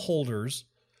all holders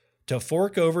to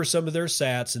fork over some of their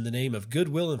sats in the name of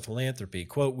goodwill and philanthropy.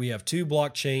 Quote, we have two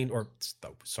Bitcoin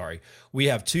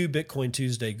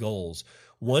Tuesday goals,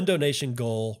 one donation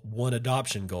goal, one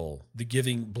adoption goal. The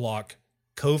Giving Block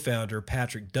co-founder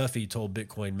Patrick Duffy told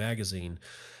Bitcoin Magazine.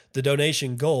 The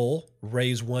donation goal,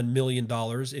 raise $1 million in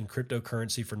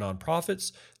cryptocurrency for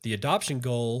nonprofits. The adoption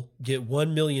goal, get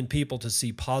 1 million people to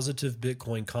see positive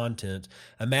Bitcoin content.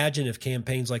 Imagine if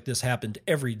campaigns like this happened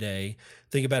every day.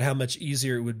 Think about how much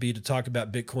easier it would be to talk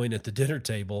about Bitcoin at the dinner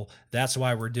table. That's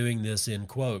why we're doing this, end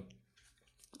quote.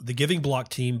 The Giving Block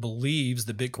team believes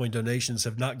that Bitcoin donations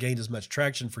have not gained as much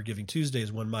traction for Giving Tuesday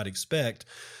as one might expect.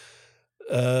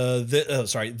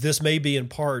 This may be in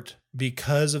part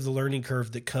because of the learning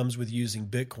curve that comes with using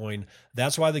Bitcoin.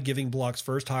 That's why the Giving Block's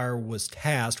first hire was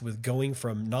tasked with going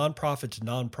from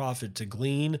nonprofit to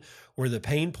glean where the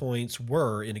pain points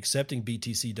were in accepting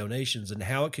BTC donations and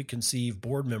how it could convince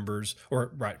board members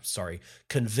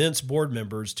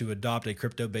to adopt a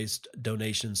crypto-based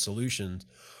donation solution.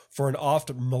 For an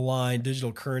oft-maligned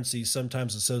digital currency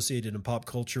sometimes associated in pop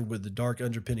culture with the dark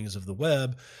underpinnings of the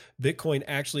web, Bitcoin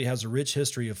actually has a rich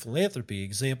history of philanthropy.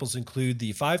 Examples include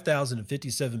the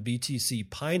 5,057 BTC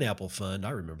Pineapple Fund,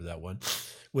 I remember that one,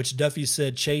 which Duffy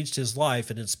said changed his life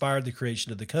and inspired the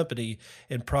creation of the company,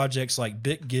 and projects like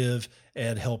BitGive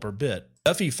and HelperBit.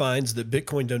 Duffy finds that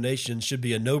Bitcoin donations should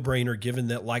be a no-brainer given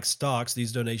that, like stocks,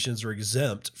 these donations are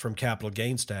exempt from capital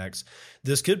gains tax.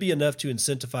 This could be enough to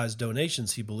incentivize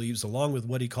donations, he believes, along with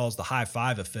what he calls the high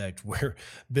five effect, where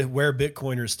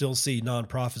Bitcoiners still see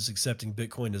nonprofits accepting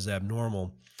Bitcoin as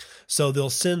abnormal. So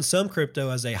they'll send some crypto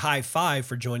as a high five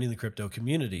for joining the crypto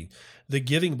community. The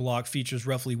Giving Block features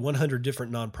roughly 100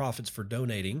 different nonprofits for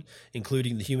donating,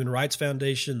 including the Human Rights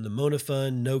Foundation, the Mona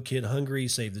Fund, No Kid Hungry,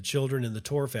 Save the Children, and the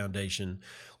Tor Foundation.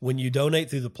 When you donate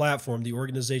through the platform, the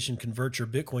organization converts your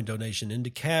Bitcoin donation into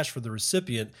cash for the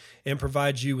recipient and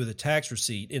provides you with a tax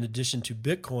receipt. In addition to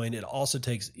Bitcoin, it also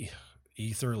takes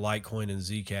Ether, Litecoin, and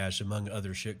Zcash, among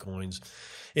other shitcoins.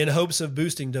 In hopes of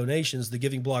boosting donations, the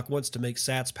Giving Block wants to make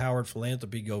Sats-powered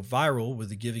philanthropy go viral with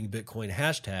the Giving Bitcoin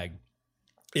hashtag.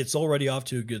 It's already off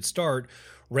to a good start.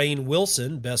 Rainn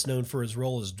Wilson, best known for his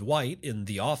role as Dwight in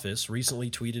The Office, recently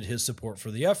tweeted his support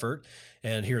for the effort.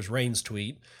 And here's Rainn's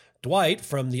tweet. Dwight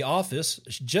from The Office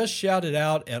just shouted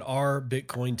out at our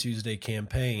Bitcoin Tuesday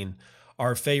campaign.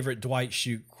 Our favorite Dwight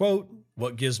shoot quote,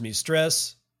 "What gives me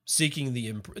stress? Seeking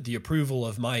the approval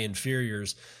of my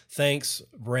inferiors. Thanks,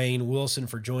 Rainn Wilson,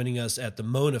 for joining us at the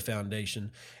Mona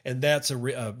Foundation." And that's a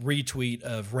retweet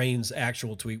of Rainn's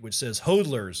actual tweet, which says,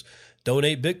 "Hodlers,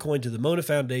 donate Bitcoin to the Mona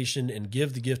Foundation and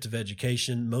give the gift of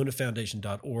education.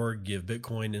 MonaFoundation.org. Give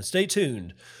Bitcoin and stay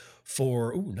tuned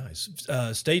for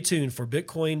stay tuned for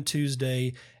Bitcoin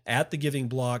Tuesday at the Giving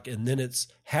Block." And then it's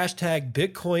hashtag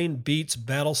Bitcoin beats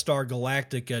Battlestar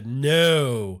Galactica.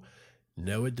 No,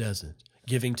 it doesn't.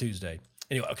 Giving Tuesday.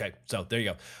 Anyway, okay, so there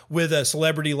you go. With a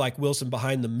celebrity like Wilson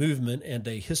behind the movement and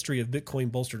a history of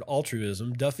Bitcoin-bolstered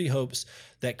altruism, Duffy hopes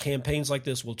that campaigns like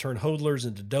this will turn hodlers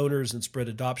into donors and spread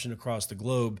adoption across the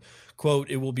globe.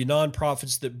 Quote, "It will be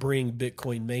nonprofits that bring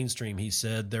Bitcoin mainstream," he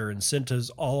said. "Their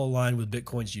incentives all align with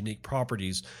Bitcoin's unique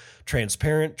properties: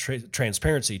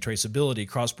 transparency, traceability,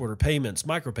 cross-border payments,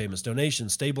 micropayments,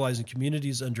 donations, stabilizing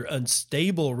communities under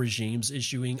unstable regimes,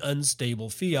 issuing unstable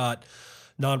fiat.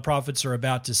 Nonprofits are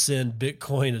about to send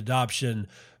Bitcoin adoption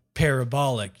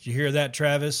parabolic." You hear that,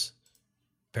 Travis?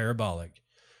 Parabolic.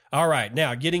 All right,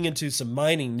 now getting into some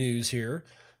mining news here.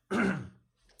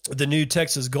 The new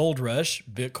Texas gold rush,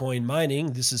 Bitcoin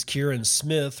mining. This is Kieran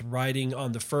Smith writing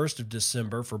on the 1st of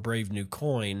December for Brave New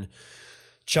Coin.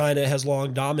 China has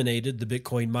long dominated the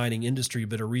Bitcoin mining industry,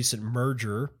 but a recent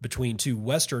merger between two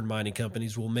Western mining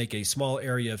companies will make a small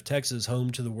area of Texas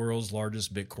home to the world's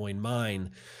largest Bitcoin mine.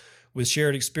 With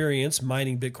shared experience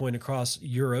mining Bitcoin across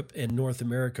Europe and North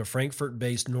America,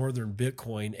 Frankfurt-based Northern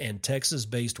Bitcoin and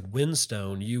Texas-based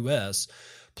Whinstone, U.S.,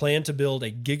 plan to build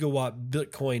a gigawatt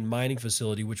Bitcoin mining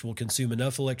facility which will consume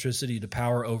enough electricity to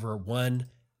power over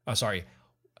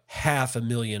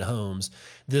 500,000 homes.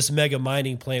 This mega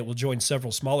mining plant will join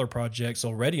several smaller projects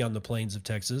already on the plains of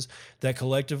Texas that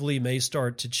collectively may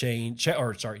start to challenge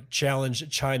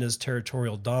China's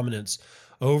territorial dominance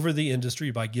over the industry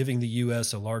by giving the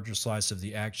U.S. a larger slice of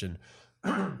the action.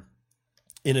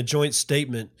 In a joint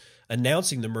statement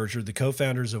announcing the merger, the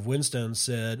co-founders of Whinstone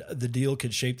said the deal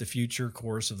could shape the future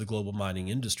course of the global mining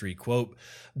industry. Quote,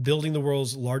 "Building the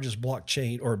world's largest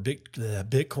blockchain or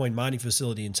Bitcoin mining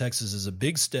facility in Texas is a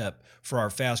big step for our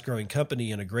fast-growing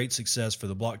company and a great success for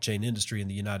the blockchain industry in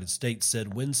the United States,"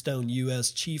 said Whinstone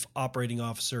U.S. Chief Operating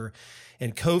Officer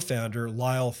and co-founder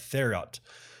Lyle Therrott.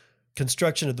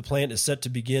 Construction of the plant is set to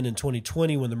begin in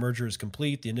 2020 when the merger is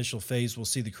complete. The initial phase will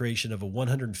see the creation of a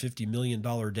 $150 million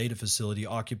data facility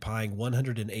occupying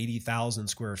 180,000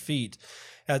 square feet.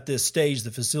 At this stage, the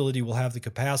facility will have the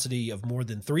capacity of more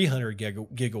than 300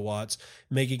 gigawatts,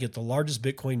 making it the largest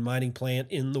Bitcoin mining plant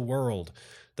in the world.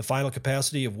 The final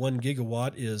capacity of 1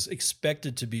 gigawatt is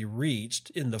expected to be reached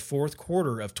in the fourth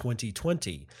quarter of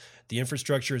 2020. The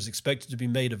infrastructure is expected to be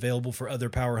made available for other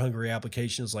power-hungry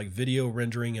applications like video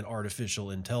rendering and artificial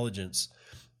intelligence.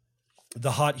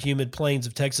 The hot, humid plains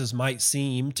of Texas might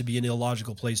seem to be an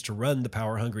illogical place to run the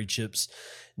power-hungry chips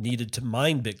needed to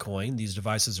mine Bitcoin. These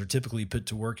devices are typically put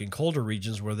to work in colder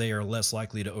regions where they are less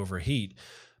likely to overheat.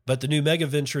 But the new mega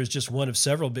venture is just one of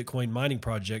several Bitcoin mining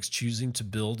projects choosing to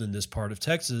build in this part of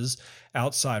Texas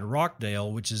outside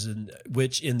Rockdale, which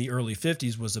in the early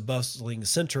 50s was a bustling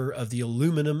center of the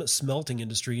aluminum smelting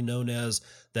industry known as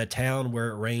the town where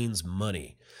it rains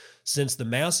money. Since the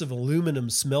massive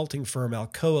aluminum smelting firm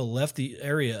Alcoa left the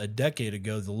area a decade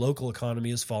ago, the local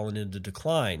economy has fallen into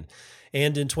decline.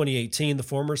 And in 2018, the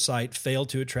former site failed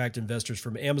to attract investors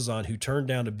from Amazon, who turned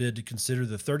down a bid to consider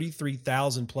the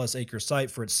 33,000-plus acre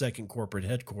site for its second corporate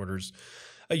headquarters.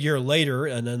 A year later,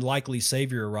 an unlikely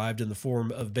savior arrived in the form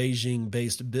of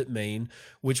Beijing-based Bitmain,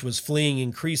 which was fleeing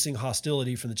increasing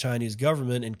hostility from the Chinese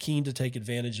government and keen to take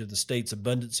advantage of the state's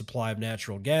abundant supply of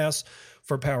natural gas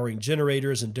for powering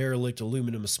generators and derelict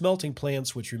aluminum smelting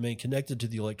plants, which remain connected to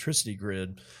the electricity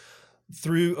grid.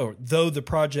 Though the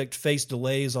project faced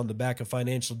delays on the back of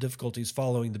financial difficulties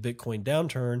following the Bitcoin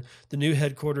downturn, the new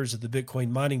headquarters of the Bitcoin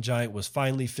mining giant was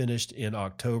finally finished in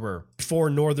October. Before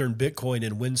Northern Bitcoin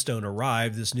and Whinstone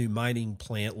arrived, this new mining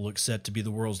plant looks set to be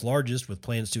the world's largest, with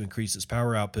plans to increase its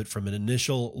power output from an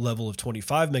initial level of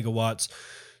 25 megawatts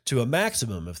to a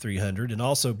maximum of 300, and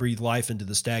also breathe life into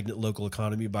the stagnant local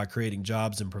economy by creating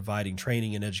jobs and providing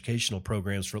training and educational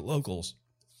programs for locals.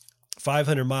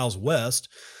 500 miles west,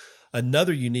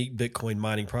 another unique Bitcoin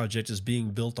mining project is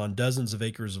being built on dozens of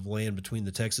acres of land between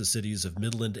the Texas cities of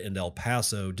Midland and El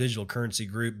Paso. Digital currency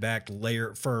group backed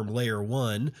firm Layer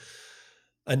 1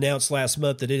 announced last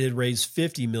month that it had raised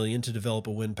 $50 million to develop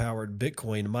a wind-powered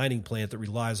Bitcoin mining plant that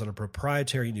relies on a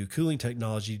proprietary new cooling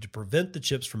technology to prevent the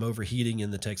chips from overheating in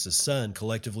the Texas sun.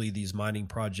 Collectively, these mining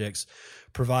projects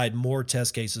provide more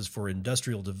test cases for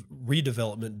industrial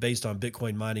redevelopment based on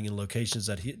Bitcoin mining in locations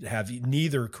that have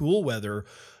neither cool weather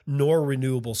nor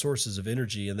renewable sources of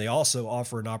energy. And they also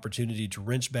offer an opportunity to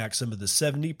wrench back some of the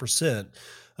 70%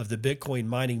 of the Bitcoin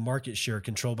mining market share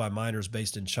controlled by miners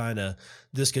based in China.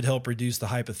 This could help reduce the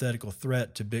hypothetical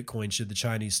threat to Bitcoin should the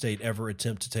Chinese state ever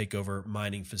attempt to take over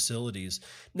mining facilities.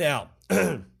 Now,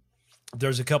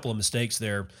 there's a couple of mistakes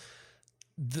there.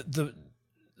 The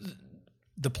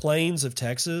plains of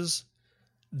Texas,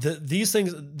 these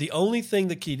things, the only thing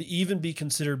that could even be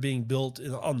considered being built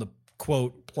on the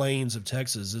quote plains of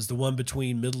Texas is the one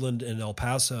between Midland and El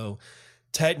Paso,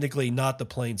 technically not the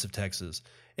plains of Texas.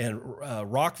 And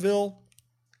Rockville,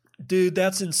 dude,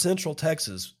 that's in central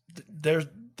Texas.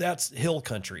 That's hill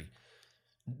country.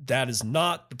 That is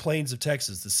not the plains of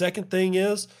Texas. The second thing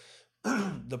is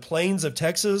the plains of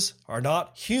Texas are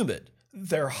not humid.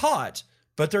 They're hot,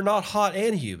 but they're not hot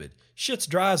and humid. Shit's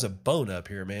dry as a bone up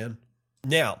here, man.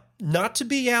 Now, not to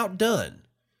be outdone,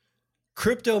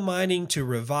 crypto mining to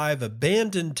revive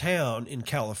abandoned town in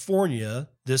California.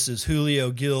 This is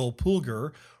Julio Gil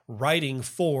Pulgar writing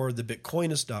for the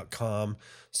Bitcoinist.com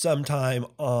sometime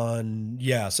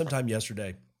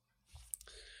yesterday.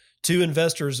 Two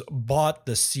investors bought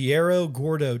the Cerro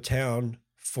Gordo town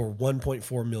for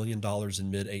 $1.4 million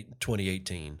in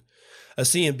mid-2018. A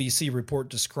CNBC report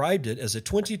described it as a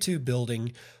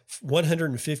 22-building,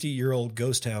 150-year-old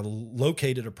ghost town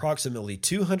located approximately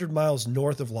 200 miles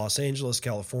north of Los Angeles,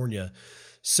 California.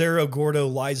 Cerro Gordo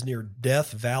lies near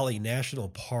Death Valley National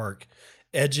Park,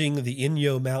 edging the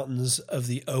Inyo Mountains of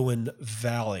the Owen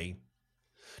Valley.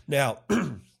 Now,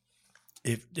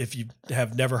 if you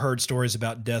have never heard stories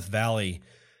about Death Valley,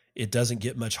 it doesn't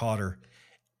get much hotter.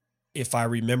 If I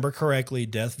remember correctly,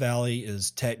 Death Valley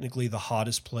is technically the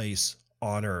hottest place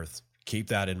on Earth. Keep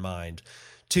that in mind.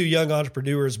 Two young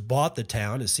entrepreneurs bought the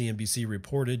town, as CNBC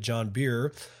reported. John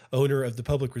Beer, owner of the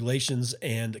public relations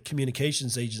and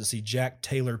communications agency Jack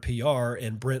Taylor PR,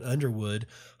 and Brent Underwood,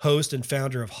 host and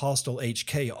founder of Hostel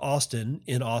HK Austin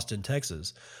in Austin,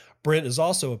 Texas. Brent is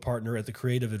also a partner at the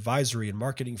creative advisory and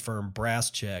marketing firm Brass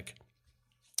Check.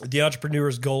 The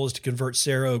entrepreneur's goal is to convert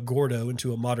Cerro Gordo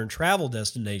into a modern travel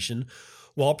destination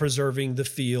while preserving the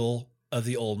feel of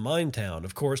the old mine town.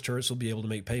 Of course, tourists will be able to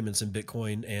make payments in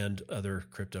Bitcoin and other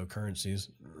cryptocurrencies.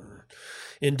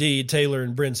 Indeed, Taylor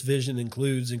and Brent's vision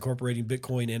includes incorporating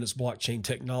Bitcoin and its blockchain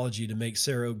technology to make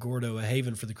Cerro Gordo a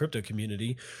haven for the crypto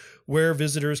community, where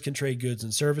visitors can trade goods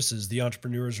and services. The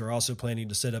entrepreneurs are also planning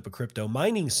to set up a crypto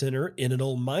mining center in an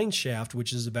old mine shaft,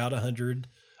 which is about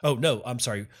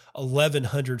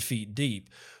 1,100 feet deep.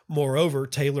 Moreover,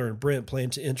 Taylor and Brent plan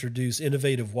to introduce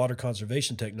innovative water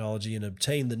conservation technology and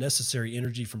obtain the necessary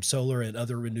energy from solar and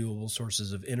other renewable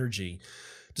sources of energy.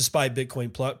 Despite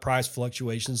Bitcoin price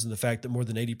fluctuations and the fact that more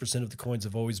than 80% of the coins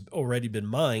have already been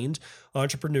mined,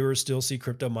 entrepreneurs still see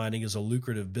crypto mining as a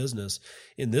lucrative business.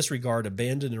 In this regard,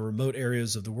 abandoned and remote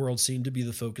areas of the world seem to be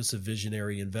the focus of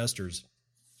visionary investors.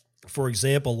 For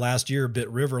example, last year, Bit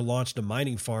River launched a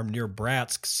mining farm near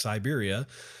Bratsk, Siberia.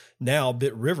 Now,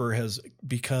 Bit River has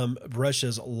become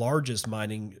Russia's largest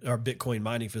Bitcoin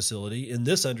mining facility. In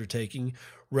this undertaking,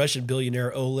 Russian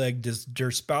billionaire Oleg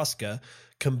Deripaska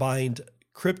combined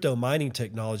crypto mining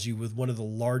technology with one of the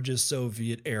largest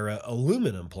Soviet-era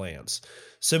aluminum plants.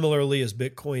 Similarly, as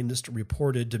Bitcoinist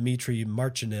reported, Dmitry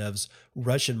Marchinev's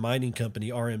Russian mining company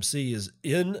RMC is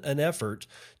in an effort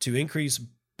to increase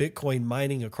Bitcoin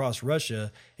mining across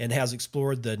Russia and has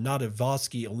explored the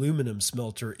Novodevsky aluminum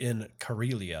smelter in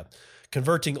Karelia.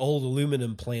 Converting old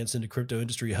aluminum plants into crypto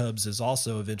industry hubs is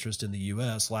also of interest in the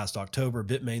U.S. Last October,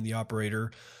 Bitmain, the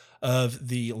operator of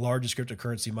the largest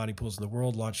cryptocurrency mining pools in the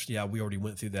world, launched. Yeah, we already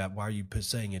went through that. Why are you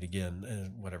saying it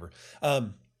again? Whatever.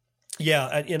 And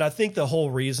I think the whole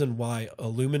reason why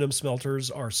aluminum smelters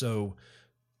are so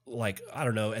like, I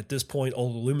don't know, at this point,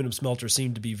 old aluminum smelters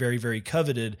seem to be very, very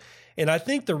coveted. And I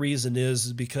think the reason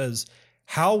is because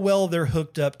how well they're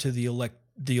hooked up to the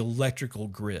electrical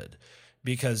grid.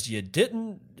 Because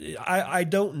I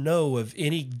don't know of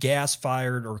any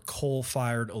gas-fired or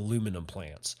coal-fired aluminum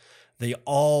plants. They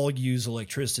all use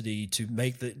electricity to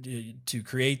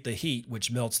create the heat,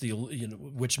 which melts the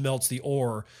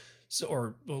ore,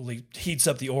 or heats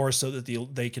up the ore so that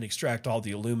they can extract all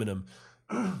the aluminum.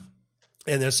 And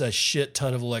there's a shit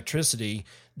ton of electricity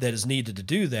that is needed to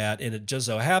do that. And it just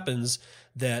so happens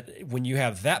that when you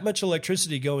have that much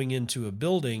electricity going into a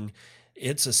building,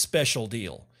 it's a special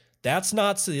deal. It's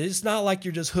not like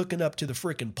you're just hooking up to the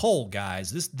freaking pole,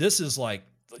 guys. This is like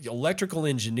electrical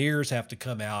engineers have to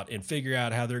come out and figure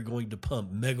out how they're going to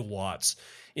pump megawatts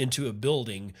into a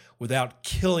building without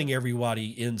killing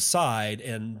everybody inside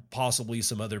and possibly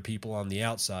some other people on the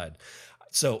outside.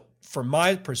 So from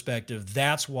my perspective,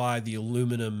 that's why the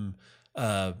aluminum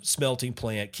smelting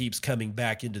plant keeps coming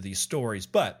back into these stories.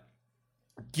 But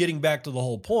getting back to the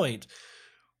whole point,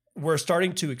 we're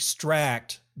starting to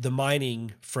extract the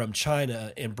mining from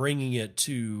China and bringing it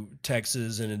to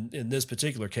Texas, and in this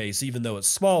particular case, even though it's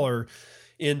smaller,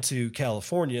 into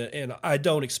California. And I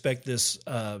don't expect this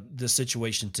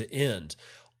situation to end.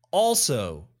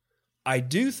 Also, I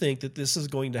do think that this is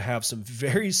going to have some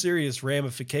very serious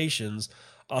ramifications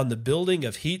on the building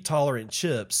of heat-tolerant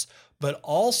chips, but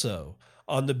also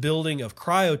on the building of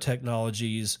cryo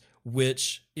technologies,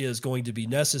 which is going to be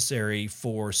necessary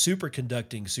for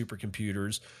superconducting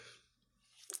supercomputers.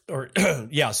 Or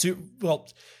the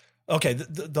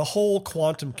whole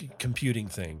quantum computing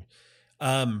thing.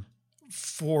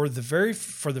 For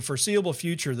the foreseeable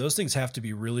future, those things have to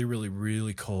be really, really,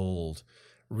 really cold,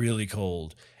 really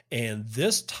cold. And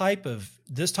this type of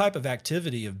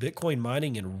activity of Bitcoin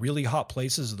mining in really hot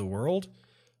places of the world,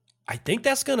 I think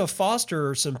that's going to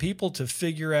foster some people to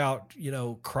figure out,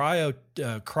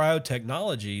 cryo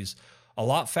technologies a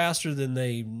lot faster than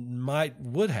they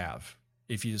would have,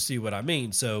 if you see what I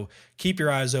mean. So keep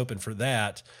your eyes open for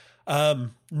that.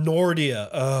 Nordia.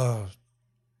 Oh,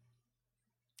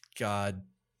 God.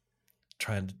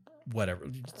 Whatever.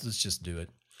 Let's just do it.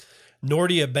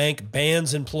 Nordia Bank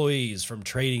bans employees from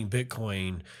trading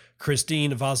Bitcoin.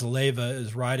 Christine Vasileva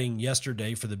is writing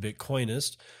yesterday for the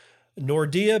Bitcoinist.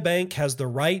 Nordia Bank has the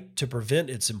right to prevent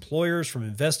its employers from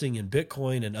investing in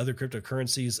Bitcoin and other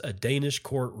cryptocurrencies, a Danish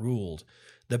court ruled.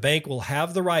 The bank will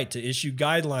have the right to issue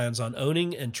guidelines on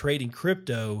owning and trading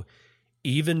crypto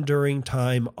even during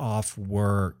time off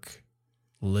work.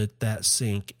 Let that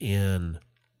sink in.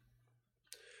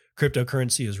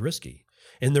 Cryptocurrency is risky,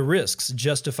 and the risks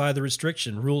justify the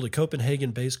restriction, ruled a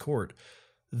Copenhagen-based court.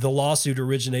 The lawsuit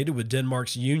originated with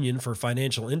Denmark's Union for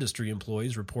Financial Industry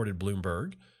Employees, reported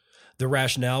Bloomberg. The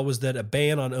rationale was that a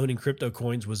ban on owning crypto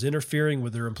coins was interfering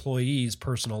with their employees'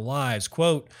 personal lives.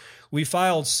 Quote, "We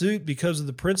filed suit because of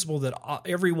the principle that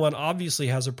everyone obviously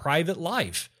has a private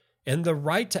life and the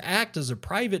right to act as a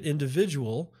private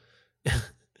individual.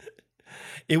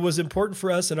 It was important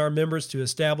for us and our members to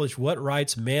establish what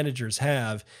rights managers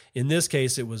have. In this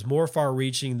case, it was more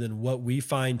far-reaching than what we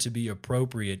find to be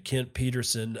appropriate," Kent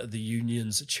Peterson, the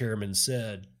union's chairman,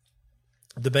 said.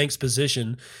 The bank's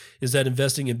position is that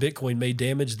investing in Bitcoin may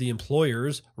damage the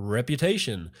employer's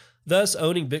reputation. Thus,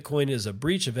 owning Bitcoin is a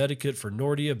breach of etiquette for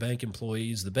Nordia Bank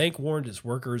employees. The bank warned its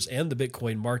workers that the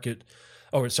Bitcoin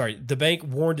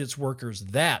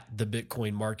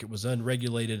market was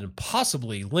unregulated and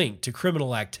possibly linked to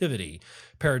criminal activity.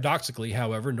 Paradoxically,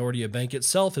 however, Nordia Bank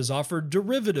itself has offered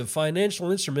derivative financial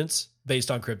instruments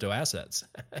based on crypto assets.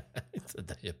 It's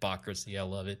the hypocrisy. I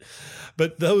love it.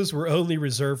 But those were only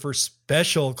reserved for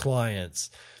special clients.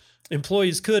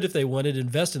 Employees could, if they wanted,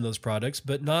 invest in those products,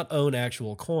 but not own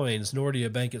actual coins.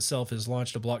 Nordia Bank itself has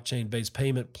launched a blockchain-based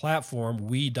payment platform,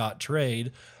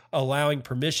 We.Trade, allowing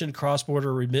permissioned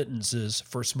cross-border remittances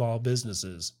for small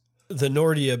businesses. The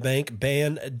Nordia Bank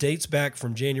ban dates back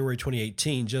from January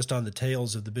 2018, just on the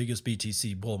tails of the biggest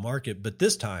BTC bull market. But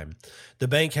this time, the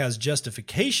bank has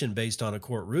justification based on a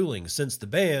court ruling. Since the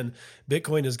ban,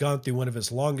 Bitcoin has gone through one of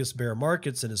its longest bear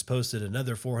markets and has posted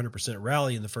another 400%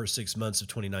 rally in the first 6 months of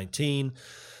 2019.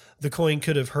 The coin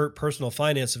could have hurt personal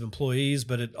finance of employees,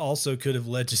 but it also could have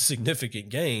led to significant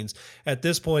gains. At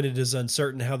this point, it is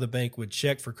uncertain how the bank would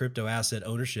check for crypto asset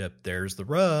ownership. There's the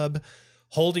rub.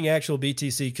 Holding actual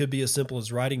BTC could be as simple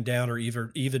as writing down or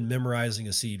even memorizing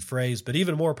a seed phrase. But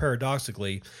even more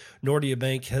paradoxically, Nordia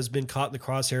Bank has been caught in the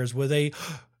crosshairs with a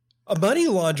money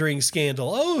laundering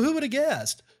scandal. Oh, who would have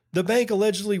guessed? The bank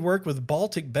allegedly worked with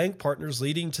Baltic bank partners,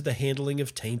 leading to the handling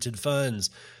of tainted funds.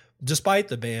 Despite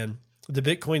the ban, The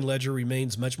Bitcoin ledger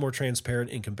remains much more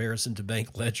transparent in comparison to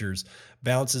bank ledgers.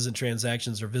 Balances and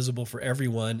transactions are visible for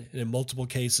everyone, and in multiple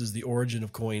cases, the origin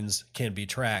of coins can be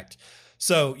tracked.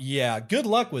 So, yeah, good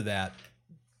luck with that.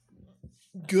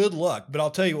 Good luck. But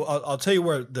I'll tell you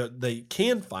where they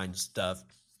can find stuff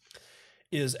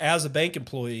is as a bank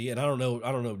employee, and I don't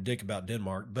know dick about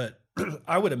Denmark, but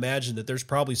I would imagine that there's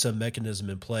probably some mechanism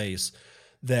in place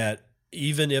that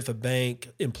even if a bank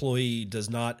employee does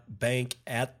not bank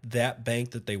at that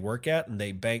bank that they work at and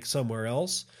they bank somewhere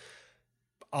else,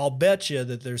 I'll bet you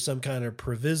that there's some kind of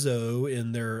proviso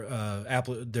in their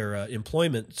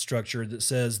employment structure that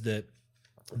says that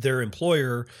their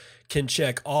employer can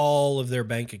check all of their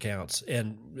bank accounts,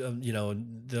 and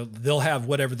they'll have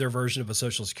whatever their version of a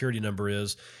social security number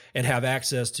is and have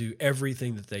access to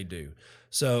everything that they do.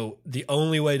 So the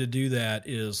only way to do that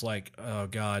is like, oh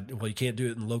God, well, you can't do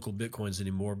it in local Bitcoins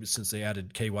anymore since they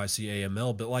added KYC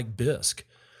AML, but like BISC,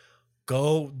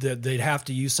 they'd have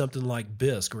to use something like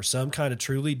BISC or some kind of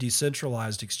truly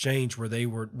decentralized exchange where they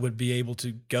would be able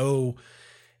to go.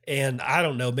 And I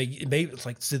don't know, maybe it's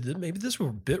like, maybe this is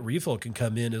where BitRefill can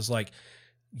come in, is like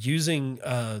using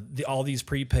all these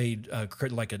prepaid,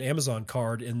 like an Amazon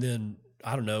card, and then,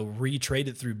 I don't know, retrade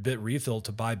it through BitRefill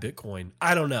to buy Bitcoin.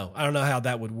 I don't know how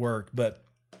that would work, but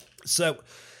so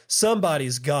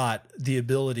somebody's got the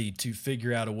ability to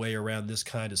figure out a way around this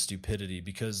kind of stupidity,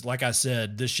 because like I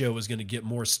said, this show is going to get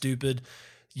more stupid.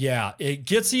 Yeah, it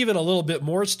gets even a little bit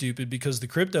more stupid because the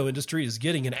crypto industry is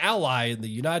getting an ally in the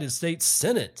United States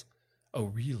Senate. Oh,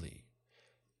 really?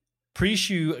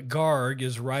 Prishu Garg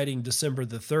is writing December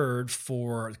the 3rd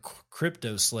for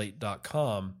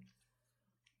CryptoSlate.com.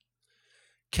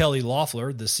 Kelly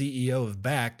Loeffler, the CEO of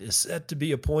Bakkt, is set to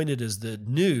be appointed as the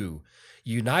new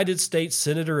United States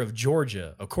Senator of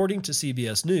Georgia. According to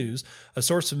CBS News, a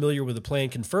source familiar with the plan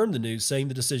confirmed the news, saying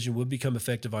the decision would become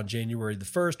effective on January the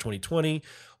 1st, 2020.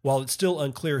 While it's still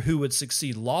unclear who would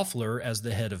succeed Loeffler as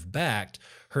the head of Bakkt,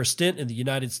 her stint in the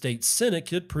United States Senate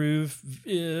could prove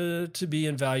to be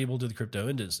invaluable to the crypto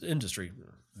industry.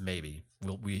 Maybe.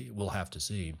 We'll have to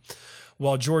see.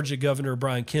 While Georgia Governor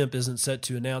Brian Kemp isn't set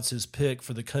to announce his pick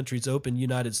for the country's open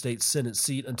United States Senate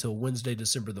seat until Wednesday,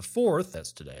 December the 4th,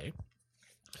 that's today,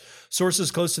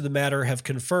 sources close to the matter have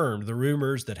confirmed the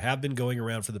rumors that have been going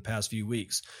around for the past few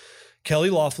weeks. Kelly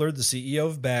Loeffler, the CEO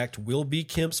of Bakkt, will be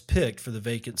Kemp's pick for the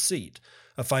vacant seat.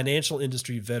 A financial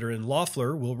industry veteran,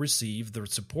 Loeffler will receive the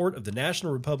support of the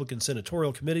National Republican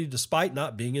Senatorial Committee despite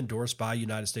not being endorsed by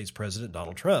United States President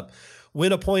Donald Trump.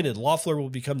 When appointed, Loeffler will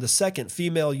become the second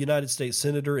female United States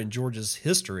Senator in Georgia's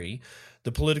history.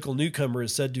 The political newcomer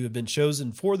is said to have been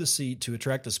chosen for the seat to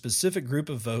attract a specific group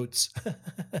of votes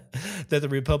that the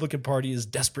Republican Party is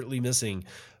desperately missing.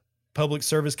 Public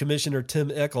Service Commissioner Tim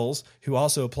Echols, who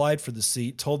also applied for the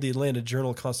seat, told the Atlanta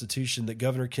Journal-Constitution that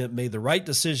Governor Kemp made the right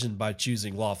decision by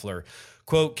choosing Loeffler.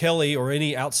 Quote, Kelly, or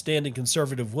any outstanding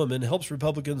conservative woman, helps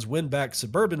Republicans win back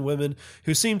suburban women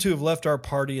who seem to have left our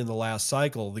party in the last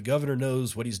cycle. The governor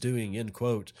knows what he's doing, end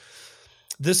quote.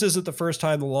 This isn't the first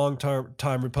time the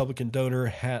long-time Republican donor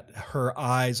had her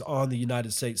eyes on the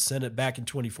United States Senate. Back in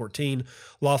 2014,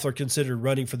 Loeffler considered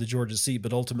running for the Georgia seat,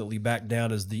 but ultimately backed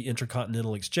down as the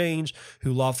Intercontinental Exchange,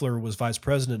 who Loeffler was vice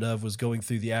president of, was going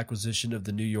through the acquisition of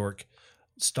the New York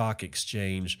Stock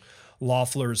Exchange.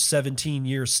 Loeffler's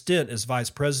 17-year stint as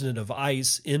vice president of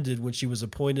ICE ended when she was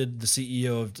appointed the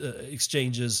CEO of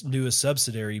Exchange's newest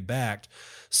subsidiary, Bakkt.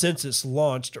 Since its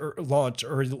launch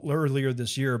earlier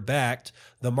this year, Bakkt,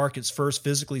 the market's first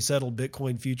physically settled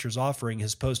Bitcoin futures offering,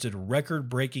 has posted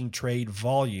record-breaking trade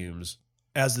volumes.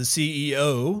 As the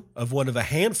CEO of one of a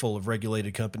handful of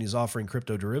regulated companies offering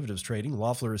crypto derivatives trading,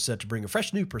 Loeffler is set to bring a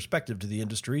fresh new perspective to the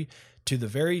industry to the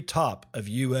very top of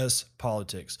U.S.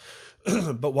 politics.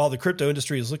 But while the crypto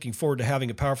industry is looking forward to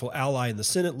having a powerful ally in the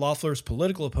Senate, Loeffler's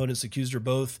political opponents accused her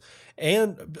both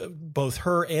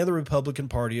her and the Republican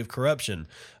Party of corruption.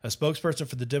 A spokesperson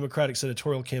for the Democratic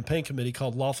Senatorial Campaign Committee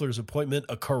called Loeffler's appointment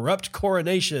a corrupt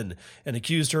coronation and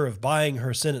accused her of buying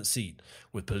her Senate seat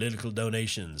with political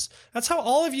donations. That's how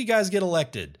all of you guys get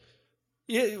elected.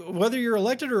 Whether you're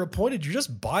elected or appointed, you're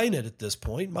just buying it at this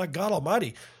point. My God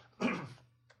almighty.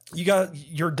 You got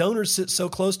your donors sit so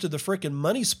close to the freaking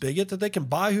money spigot that they can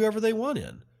buy whoever they want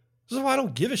in. This is why I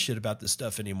don't give a shit about this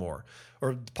stuff anymore,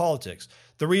 or politics.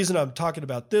 The reason I'm talking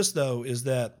about this, though, is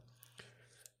that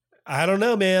I don't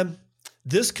know, man.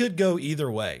 This could go either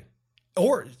way.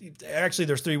 Or actually,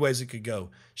 there's three ways it could go.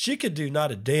 She could do not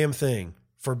a damn thing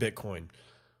for Bitcoin.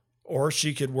 Or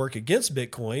she could work against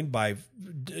Bitcoin by,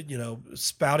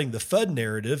 spouting the FUD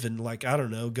narrative and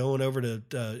going over to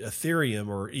Ethereum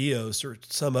or EOS or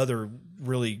some other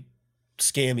really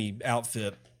scammy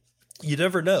outfit You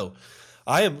never know.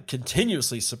 I am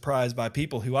continuously surprised by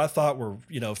people who I thought were,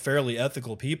 fairly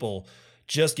ethical people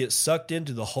just get sucked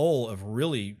into the hole of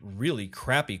really, really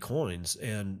crappy coins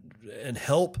and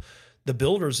help the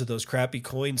builders of those crappy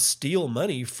coins steal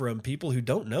money from people who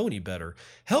don't know any better.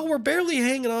 Hell, we're barely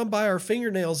hanging on by our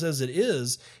fingernails as it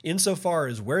is, insofar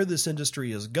as where this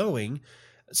industry is going,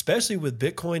 especially with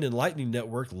Bitcoin and Lightning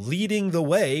Network leading the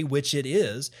way, which it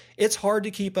is. It's hard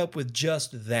to keep up with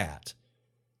just that.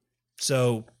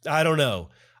 So I don't know.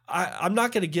 I'm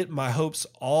not going to get my hopes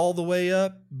all the way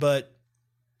up, but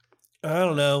I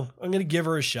don't know. I'm going to give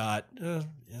her a shot. Yeah,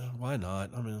 why not?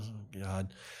 I mean,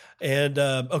 God. And,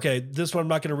 okay, this one I'm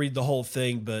not going to read the whole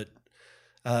thing, but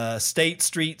State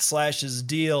Street slashes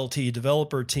DLT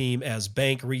developer team as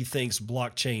bank rethinks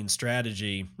blockchain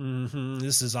strategy.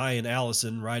 This is Ian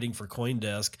Allison writing for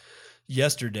CoinDesk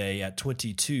yesterday at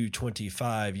 22:25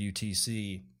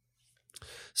 UTC.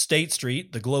 State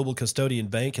Street, the global custodian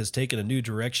bank, has taken a new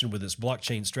direction with its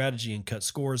blockchain strategy and cut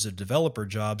scores of developer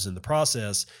jobs in the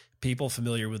process, people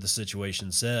familiar with the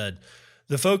situation said.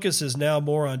 The focus is now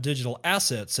more on digital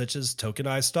assets such as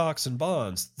tokenized stocks and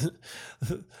bonds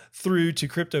through to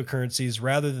cryptocurrencies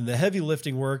rather than the heavy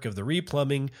lifting work of the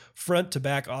replumbing front to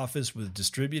back office with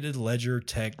distributed ledger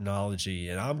technology.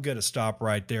 And I'm going to stop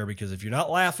right there because if you're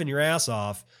not laughing your ass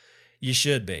off, you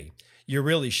should be. You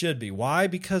really should be. Why?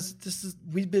 Because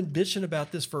we've been bitching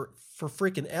about this for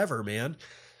freaking ever, man.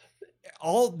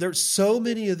 There's so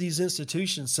many of these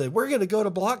institutions said, we're going to go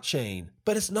to blockchain,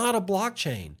 but it's not a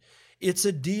blockchain. It's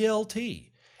a DLT,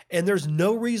 and there's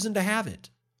no reason to have it.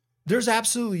 There's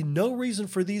absolutely no reason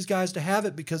for these guys to have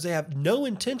it because they have no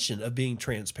intention of being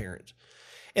transparent.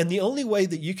 And the only way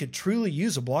that you could truly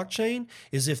use a blockchain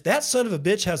is if that son of a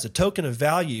bitch has a token of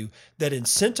value that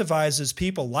incentivizes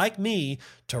people like me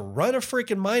to run a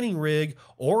freaking mining rig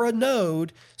or a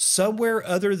node somewhere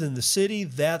other than the city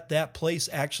that place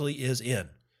actually is in.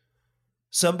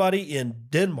 Somebody in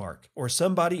Denmark or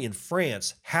somebody in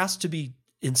France has to be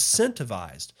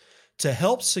incentivized to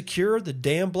help secure the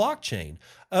damn blockchain.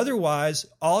 Otherwise,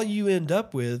 all you end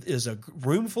up with is a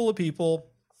room full of people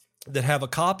that have a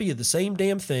copy of the same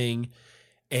damn thing,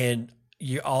 and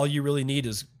all you really need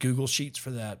is Google Sheets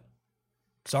for that.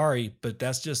 Sorry, but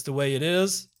that's just the way it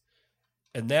is,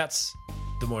 and that's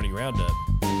the Morning Roundup.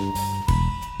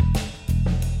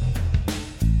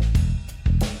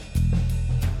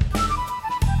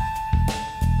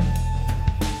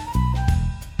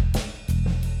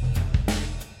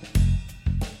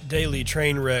 Daily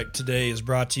Train Wreck today is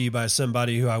brought to you by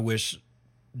somebody who I wish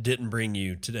didn't bring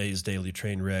you today's Daily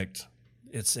Train Wreck.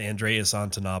 It's Andreas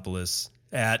Antonopoulos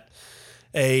at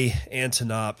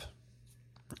Antonop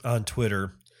on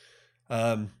Twitter.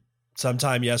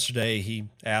 Sometime yesterday, he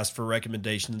asked for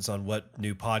recommendations on what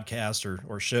new podcasts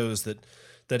or shows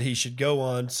that he should go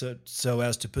on so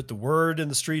as to put the word in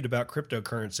the street about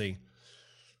cryptocurrency.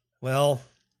 Well,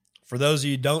 for those of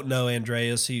you who don't know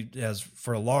Andreas, he has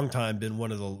for a long time been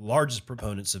one of the largest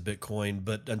proponents of Bitcoin,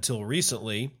 but until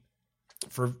recently,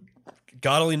 for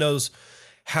God only knows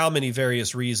how many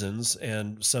various reasons,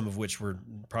 and some of which we're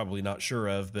probably not sure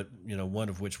of, but one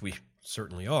of which we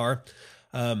certainly are,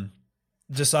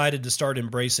 decided to start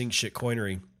embracing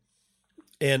shitcoinery.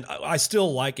 And I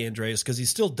still like Andreas because he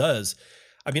still does.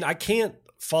 I mean, I can't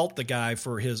fault the guy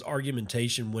for his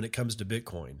argumentation when it comes to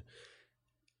Bitcoin.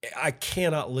 I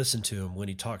cannot listen to him when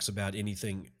he talks about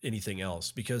anything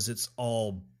else because it's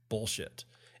all bullshit.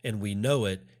 And we know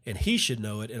it, and he should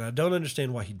know it, and I don't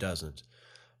understand why he doesn't.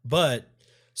 But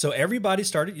so everybody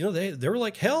started, they were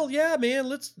like, hell yeah, man,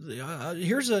 let's,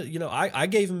 here's I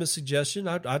gave him a suggestion.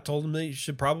 I told him that he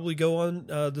should probably go on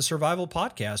the Survival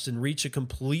podcast and reach a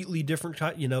completely different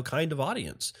kind of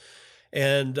audience.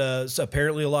 And so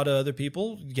apparently a lot of other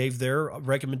people gave their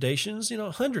recommendations,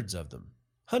 hundreds of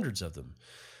them.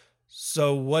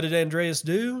 So what did Andreas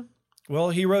do?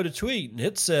 Well, he wrote a tweet, and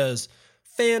it says,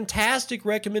 fantastic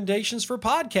recommendations for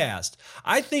podcast.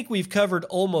 I think we've covered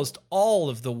almost all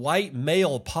of the white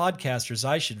male podcasters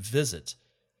I should visit.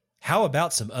 How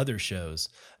about some other shows?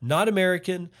 Not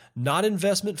American, not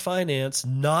investment finance,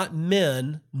 not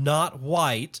men, not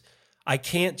white. I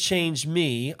can't change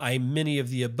me. I'm many of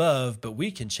the above, but we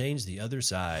can change the other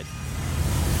side.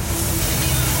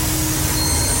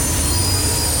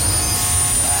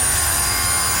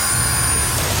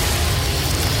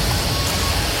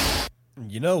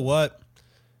 You know what?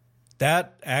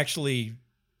 That actually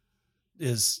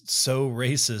is so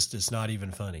racist, it's not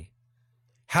even funny.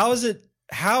 How is it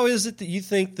that you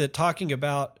think that talking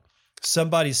about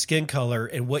somebody's skin color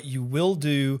and what you will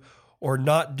do or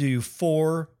not do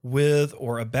for, with,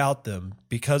 or about them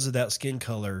because of that skin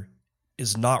color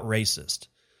is not racist?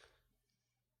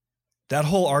 That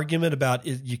whole argument about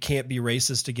you can't be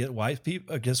racist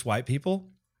against white people,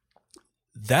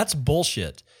 that's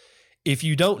bullshit. If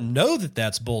you don't know that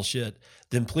that's bullshit,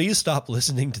 then please stop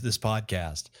listening to this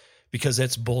podcast because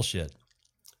that's bullshit.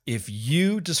 If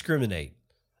you discriminate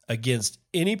against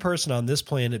any person on this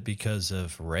planet because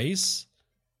of race,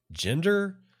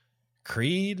 gender,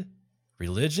 creed,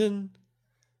 religion,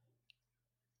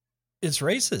 it's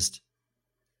racist.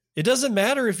 It doesn't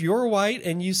matter if you're white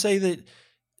and you say that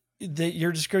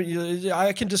you're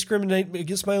I can discriminate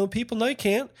against my own people. No, you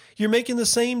can't. You're making the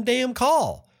same damn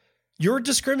call. You're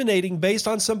discriminating based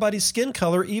on somebody's skin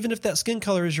color, even if that skin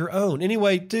color is your own.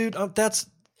 Anyway, dude, that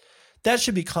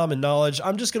should be common knowledge.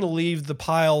 I'm just going to leave the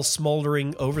pile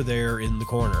smoldering over there in the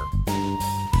corner.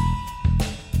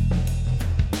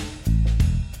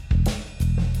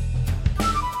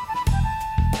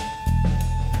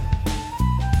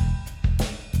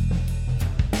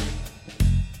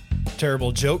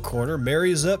 Terrible Joke Corner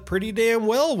marries up pretty damn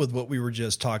well with what we were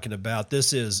just talking about.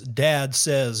 This is Dad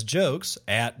Says Jokes,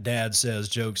 at Dad Says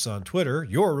Jokes on Twitter,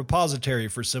 your repository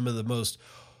for some of the most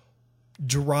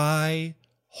dry,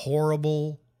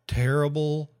 horrible,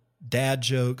 terrible dad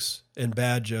jokes and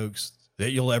bad jokes that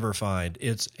you'll ever find.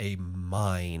 It's a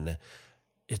mine.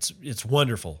 It's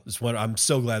wonderful. I'm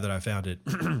so glad that I found it.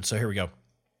 So here we go.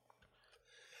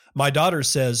 My daughter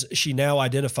says she now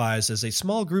identifies as a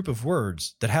small group of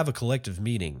words that have a collective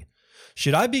meaning.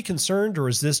 Should I be concerned, or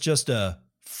is this just a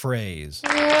phrase?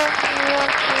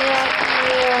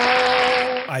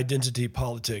 Identity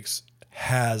politics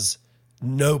has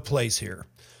no place here.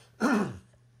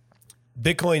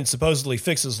 Bitcoin supposedly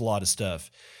fixes a lot of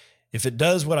stuff. If it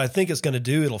does what I think it's going to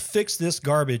do, it'll fix this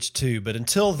garbage too. But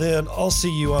until then, I'll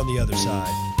see you on the other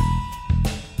side.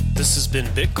 This has been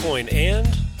Bitcoin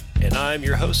and I'm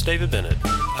your host, David Bennett.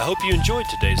 I hope you enjoyed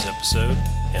today's episode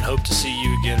and hope to see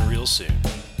you again real soon.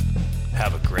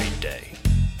 Have a great day.